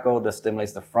tobacco that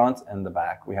stimulates the front and the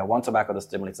back. We have one tobacco that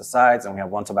stimulates the sides, and we have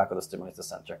one tobacco that stimulates the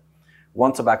center.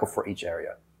 One tobacco for each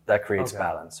area. That creates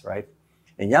balance, right?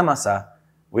 In Yamasa,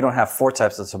 we don't have 4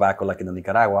 types of tobacco like in the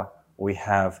Nicaragua. We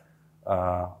have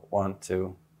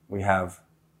we have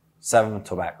 7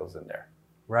 tobaccos in there.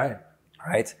 Right.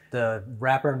 Right? The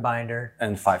wrapper and binder.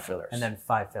 And 5 fillers. And then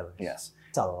 5 fillers. Yes.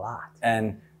 It's a lot.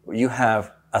 And you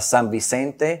have a San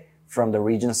Vicente from the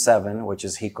region 7, which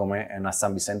is Jicome, and a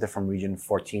San Vicente from region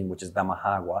 14, which is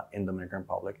Damajagua in the Dominican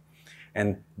Republic.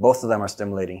 And both of them are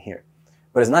stimulating here.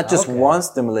 But it's not just one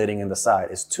stimulating in the side,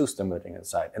 it's 2 stimulating in the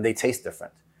side, and they taste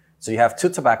different. So you have 2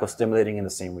 tobaccos stimulating in the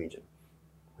same region.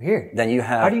 Weird. Then you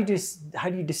have... How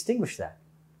do you distinguish that?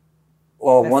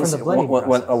 Well,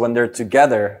 when they're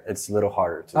together, it's a little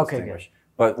harder to distinguish. Good.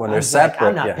 But when they're separate...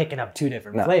 I'm not picking up 2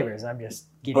 different flavors. I'm just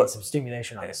getting some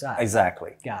stimulation on the side.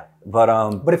 Exactly. Got it.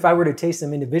 But if I were to taste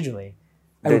them individually,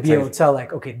 I would be able to tell,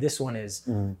 like, okay, this one is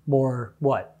more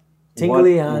what?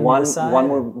 Tingly on the side?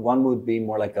 One would be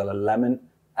more like a lemon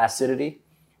acidity,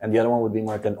 and the other one would be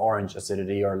more like an orange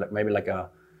acidity, or maybe like a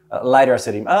lighter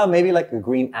acidity. Maybe like a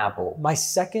green apple. My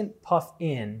second puff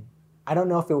in, I don't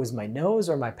know if it was my nose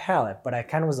or my palate, but I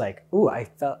kind of was like, ooh, I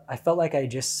felt like I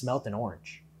just smelt an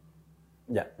orange.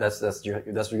 Yeah, that's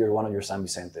one of your San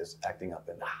Vicentes acting up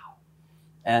in there. Wow.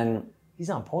 And he's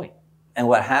on point. And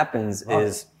what happens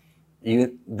is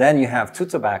you have 2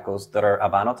 tobaccos that are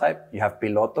Habano type. You have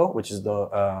Piloto, which is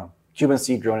the Cuban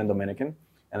seed grown in Dominican,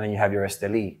 and then you have your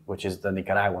Esteli, which is the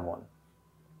Nicaraguan one.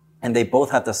 And they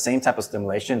both have the same type of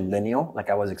stimulation, lineal, like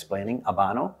I was explaining,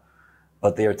 Habano,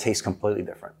 but they taste completely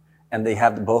different. And they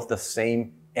have both the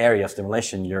same area of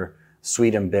stimulation, your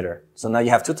sweet and bitter. So now you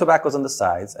have 2 tobaccos on the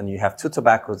sides, and you have 2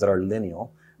 tobaccos that are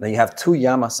lineal. Then you have 2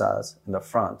 Yamasas in the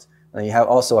front, and you have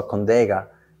also a Condega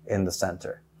in the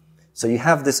center. So you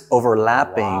have this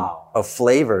overlapping of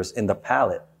flavors in the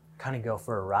palate. Kind of go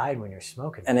for a ride when you're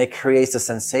smoking. And it creates a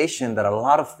sensation that a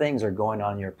lot of things are going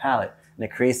on in your palate. And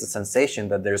it creates the sensation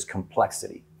that there's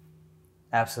complexity.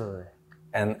 Absolutely.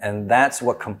 And that's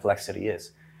what complexity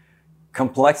is.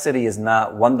 Complexity is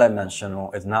not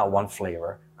one-dimensional. It's not one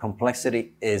flavor.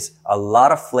 Complexity is a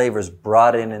lot of flavors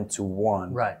brought into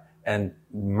one. Right. And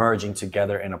merging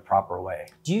together in a proper way.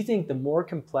 Do you think the more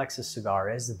complex a cigar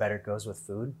is, the better it goes with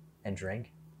food and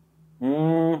drink?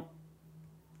 The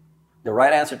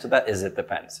right answer to that is it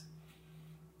depends.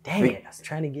 Dang it, I was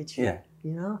trying to get you,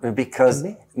 Because,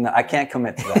 commit. No, I can't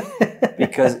commit to that.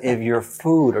 Because if your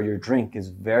food or your drink is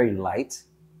very light,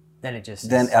 then it just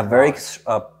then a very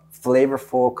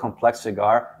flavorful, complex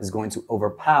cigar is going to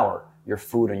overpower your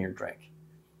food and your drink.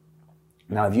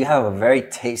 Now, if you have a very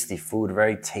tasty food,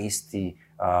 very tasty,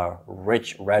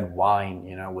 rich red wine,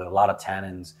 with a lot of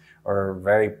tannins, or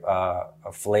very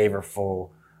flavorful,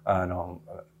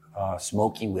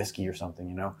 smoky whiskey or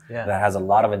something, that has a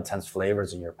lot of intense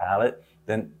flavors in your palate,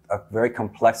 then a very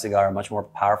complex cigar, a much more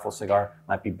powerful cigar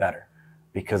might be better,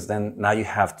 because then now you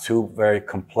have 2 very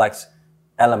complex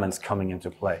elements coming into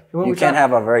play. You can't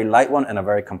have a very light one and a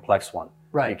very complex one.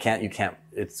 Right. You can't.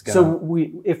 It's gonna. So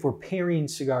if we're pairing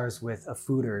cigars with a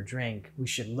food or a drink, we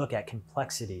should look at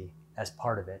complexity as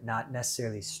part of it, not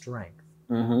necessarily strength.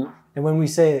 Mm-hmm. And when we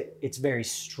say it's very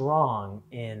strong,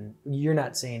 you're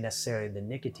not saying necessarily the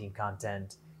nicotine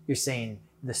content. You're saying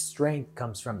the strength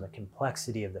comes from the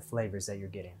complexity of the flavors that you're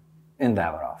getting. In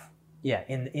Davidoff. Yeah,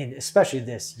 in especially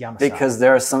this Yamasa. Because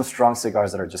there are some strong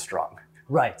cigars that are just strong.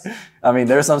 Right. I mean,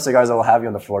 there are some cigars that will have you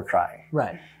on the floor crying.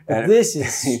 Right. But this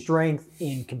is strength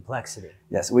in complexity.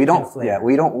 Yes, we don't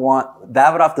want,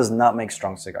 Davidoff does not make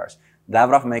strong cigars.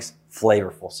 Davidoff makes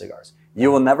flavorful cigars.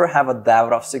 You will never have a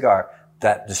Davidoff cigar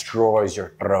that destroys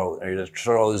your throat or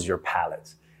destroys your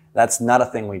palate. That's not a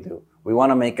thing we do. We want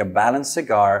to make a balanced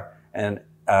cigar and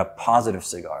a positive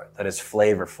cigar that is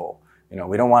flavorful.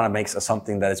 We don't want to make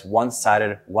something that is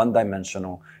one-sided,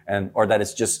 one-dimensional, or that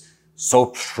is just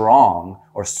so strong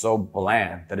or so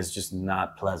bland that it's just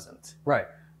not pleasant. Right.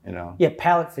 Yeah,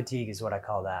 palate fatigue is what I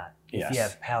call that. Yes. If you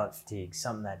have palate fatigue,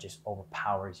 something that just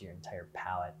overpowers your entire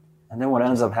palate. And then what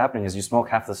ends up happening is you smoke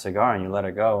half the cigar and you let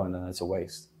it go, and then it's a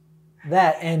waste.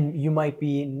 That, and you might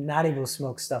be not able to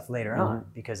smoke stuff later on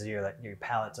because your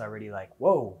palate's already like,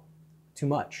 whoa, too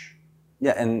much.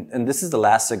 Yeah, and this is the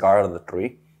last cigar out of the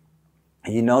 3.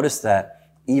 And you notice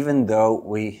that even though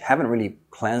we haven't really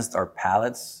cleansed our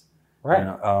palates,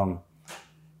 right.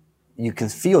 you can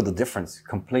feel the difference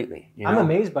completely. I'm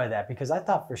amazed by that because I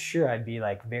thought for sure I'd be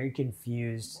like very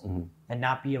confused and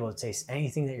not be able to taste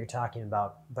anything that you're talking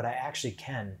about, but I actually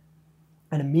can.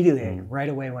 And immediately, right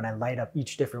away, when I light up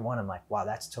each different one, I'm like, wow,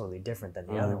 that's totally different than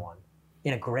the other one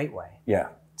in a great way. Yeah.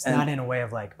 It's not in a way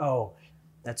of like, oh,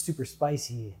 that's super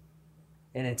spicy.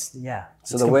 And it's, yeah.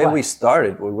 So the way we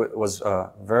started was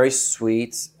very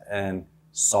sweet and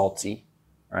salty,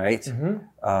 right?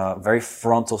 Very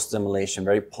frontal stimulation,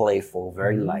 very playful,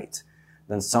 very light.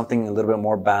 Then something a little bit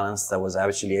more balanced that was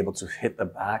actually able to hit the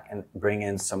back and bring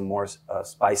in some more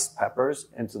spiced peppers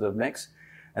into the mix.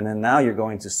 And then now you're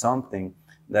going to something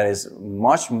that is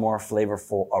much more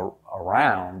flavorful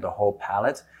around the whole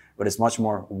palate, but it's much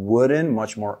more wooden,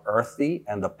 much more earthy,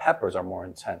 and the peppers are more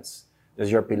intense.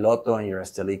 There's your piloto and your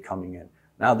esteli coming in.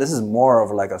 Now this is more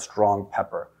of like a strong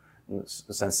pepper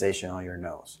sensation on your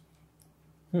nose.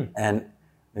 And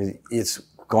it's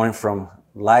going from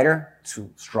lighter to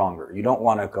stronger. You don't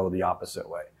want to go the opposite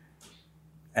way.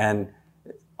 And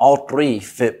all three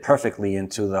fit perfectly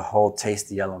into the whole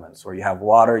tasty elements where you have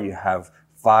water, you have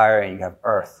fire, and you have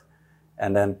earth.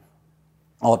 And then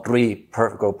all three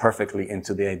go perfectly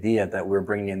into the idea that we're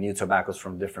bringing in new tobaccos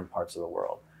from different parts of the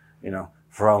world. You know,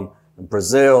 from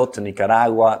Brazil to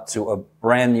Nicaragua to a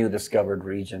brand new discovered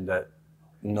region that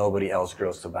nobody else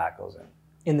grows tobaccos in.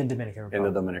 In the Dominican Republic.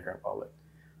 In the Dominican Republic.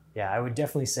 Yeah, I would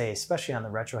definitely say, especially on the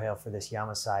retrohale for this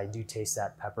Yamasa, I do taste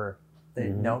that pepper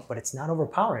note, but it's not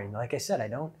overpowering. Like I said, I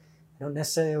don't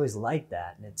necessarily always like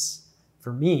that. And it's,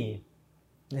 for me,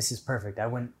 this is perfect. I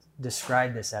wouldn't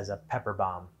describe this as a pepper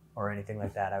bomb or anything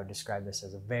like that. I would describe this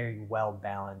as a very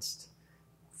well-balanced,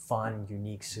 fun,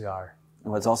 unique cigar.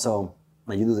 And what's also,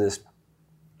 when you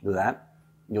do that,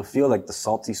 you'll feel like the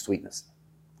salty sweetness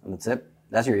on the tip.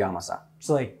 That's your Yamasa.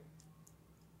 So like,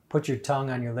 put your tongue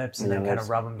on your lips and then kind of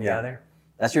rub them together.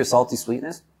 That's your salty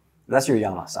sweetness. That's your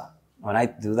Yamasa. When I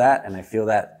do that and I feel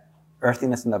that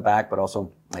earthiness in the back, but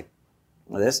also like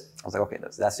this, I was like, okay,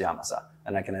 that's Yamasa.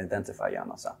 And I can identify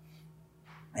Yamasa.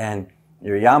 And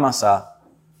your Yamasa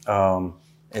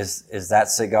is that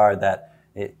cigar that,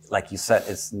 like you said,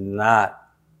 it's not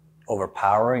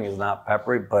overpowering, it's not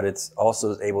peppery, but it's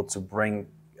also able to bring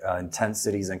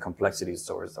intensities and complexities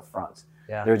towards the front.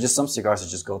 Yeah. There are just some cigars that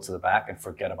just go to the back and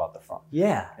forget about the front.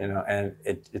 Yeah. You know, and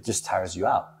it just tires you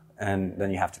out. And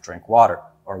then you have to drink water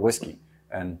or whiskey.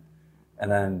 And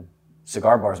then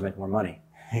cigar bars make more money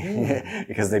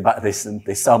because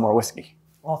they sell more whiskey.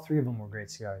 All three of them were great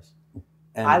cigars.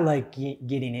 And I like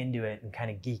getting into it and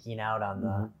kind of geeking out on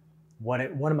the what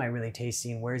am I really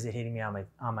tasting? Where is it hitting me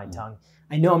on my tongue?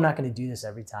 I know I'm not going to do this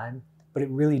every time, but it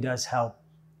really does help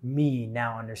me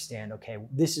now understand, okay,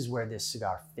 this is where this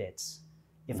cigar fits.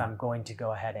 If I'm going to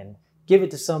go ahead and give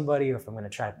it to somebody, or if I'm going to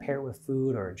try to pair it with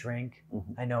food or a drink,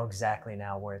 I know exactly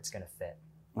now where it's going to fit.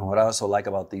 And what I also like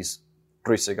about these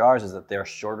three cigars is that they're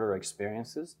shorter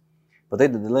experiences, but they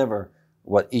deliver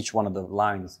what each one of the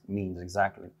lines means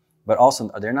exactly. But also,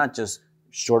 they're not just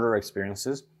shorter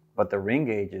experiences, but the ring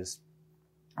gauges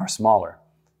are smaller.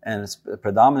 And it's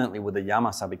predominantly with the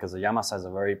Yamasa, because the Yamasa is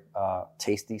a very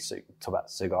tasty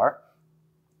cigar,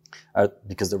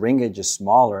 because the ring gauge is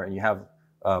smaller and you have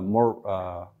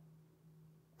more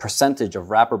percentage of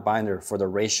wrapper binder for the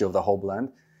ratio of the whole blend.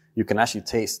 You can actually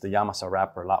taste the Yamasa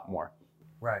wrapper a lot more.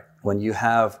 Right. When you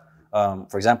have,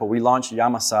 for example, we launched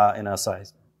Yamasa in a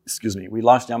size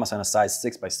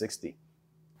 6x60.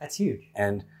 That's huge.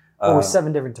 And with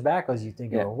 7 different tobaccos, you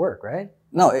think it will work, right?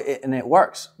 No, and it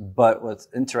works. But what's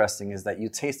interesting is that you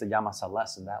taste the Yamasa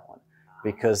less in that one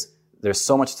because there's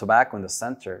so much tobacco in the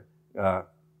center,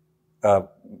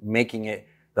 making it,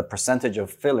 the percentage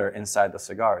of filler inside the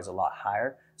cigar is a lot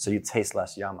higher. So you taste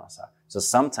less Yamasa. So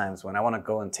sometimes when I want to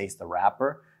go and taste the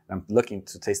wrapper, I'm looking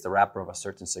to taste the wrapper of a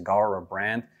certain cigar or a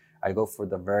brand, I go for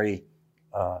the very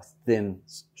thin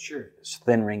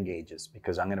ring gauges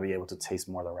because I'm going to be able to taste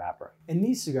more of the wrapper. And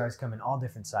these cigars come in all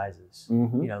different sizes.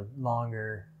 You know,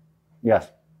 longer.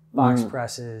 Yes. Box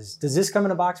presses. Does this come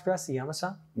in a box press, the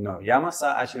Yamasa? No,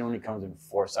 Yamasa actually only comes in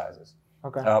 4 sizes.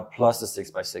 Okay. Plus the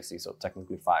 6x60, so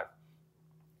technically 5.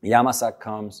 Yamasa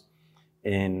comes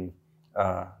in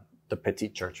the Petit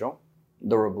Churchill,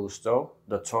 the Robusto,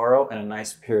 the Toro, and a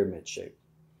nice pyramid shape.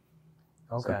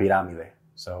 Okay. So piramide.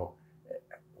 So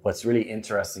what's really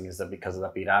interesting is that because of the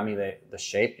piramide, the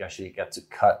shape, you actually get to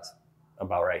cut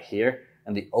about right here.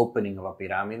 And the opening of a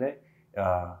piramide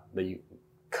that you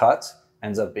cut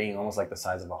ends up being almost like the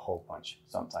size of a hole punch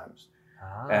sometimes.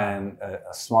 And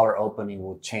a smaller opening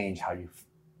will change how you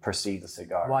perceive the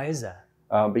cigar. Why is that?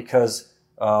 Because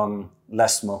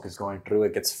less smoke is going through.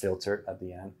 It gets filtered at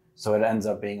the end. So it ends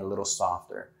up being a little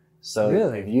softer. So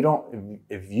Really?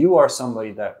 if you are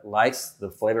somebody that likes the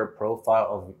flavor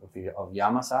profile of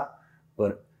Yamasa,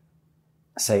 but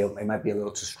say it might be a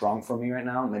little too strong for me right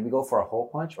now, maybe go for a hole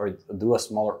punch or do a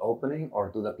smaller opening or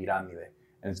do the pirámide.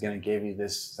 And it's going to give you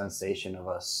this sensation of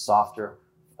a softer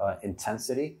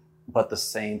intensity, but the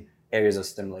same areas of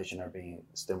stimulation are being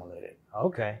stimulated.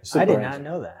 Okay. Super I did not interesting.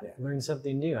 know that. Yeah. Learned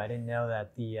something new. I didn't know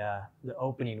that the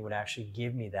opening would actually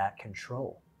give me that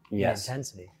control, Yes. the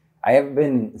intensity. I have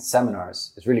been in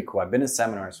seminars. It's really cool. I've been in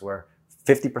seminars where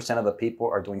 50% of the people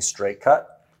are doing straight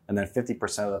cut, and then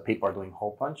 50% of the people are doing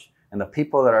hole punch. And the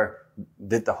people that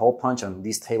did the hole punch on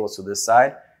these tables to this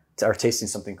side are tasting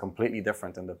something completely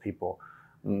different than the people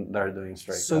that are doing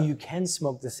straight So cut. you can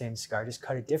smoke the same cigar, just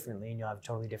cut it differently, and you'll have a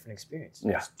totally different experience.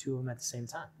 Yeah. Just two of them at the same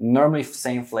time. Normally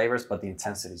same flavors, but the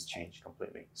intensities change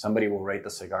completely. Somebody will rate the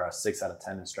cigar a 6 out of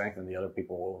 10 in strength, and the other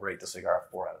people will rate the cigar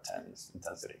a 4 out of 10 in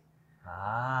intensity.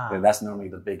 Ah. And that's normally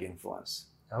the big influence.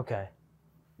 Okay.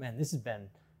 Man, this has been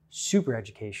super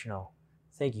educational.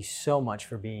 Thank you so much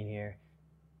for being here.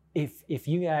 If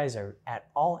you guys are at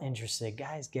all interested,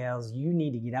 guys, gals, you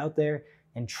need to get out there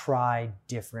and try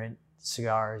different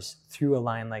cigars through a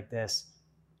line like this.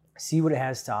 See what it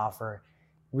has to offer.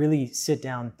 Really sit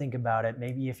down, think about it.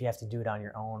 Maybe if you have to do it on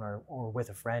your own or with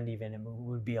a friend even, it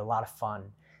would be a lot of fun.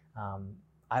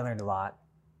 I learned a lot.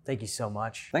 Thank you so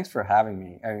much. Thanks for having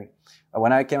me.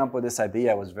 When I came up with this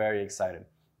idea, I was very excited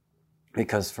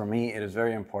because for me, it is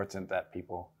very important that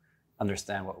people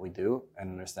understand what we do and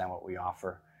understand what we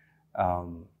offer.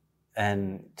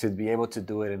 And to be able to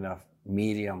do it in a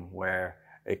medium where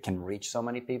it can reach so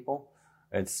many people,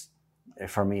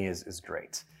 for me is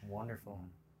great. Wonderful.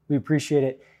 We appreciate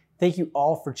it. Thank you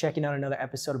all for checking out another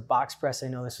episode of Box Press. I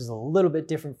know this was a little bit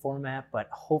different format, but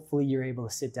hopefully you're able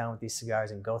to sit down with these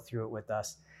cigars and go through it with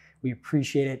us. We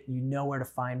appreciate it. You know where to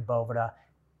find Boveda,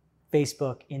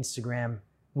 Facebook, Instagram.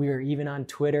 We are even on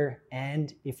Twitter.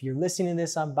 And if you're listening to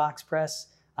this on Box Press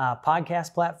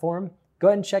podcast platform, go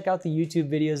ahead and check out the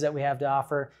YouTube videos that we have to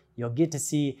offer. You'll get to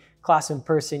see Klaus in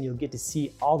person. You'll get to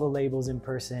see all the labels in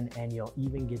person, and you'll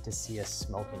even get to see us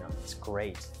smoking them. It's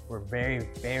great. We're very,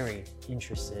 very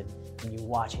interested in you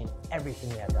watching everything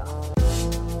we have to offer.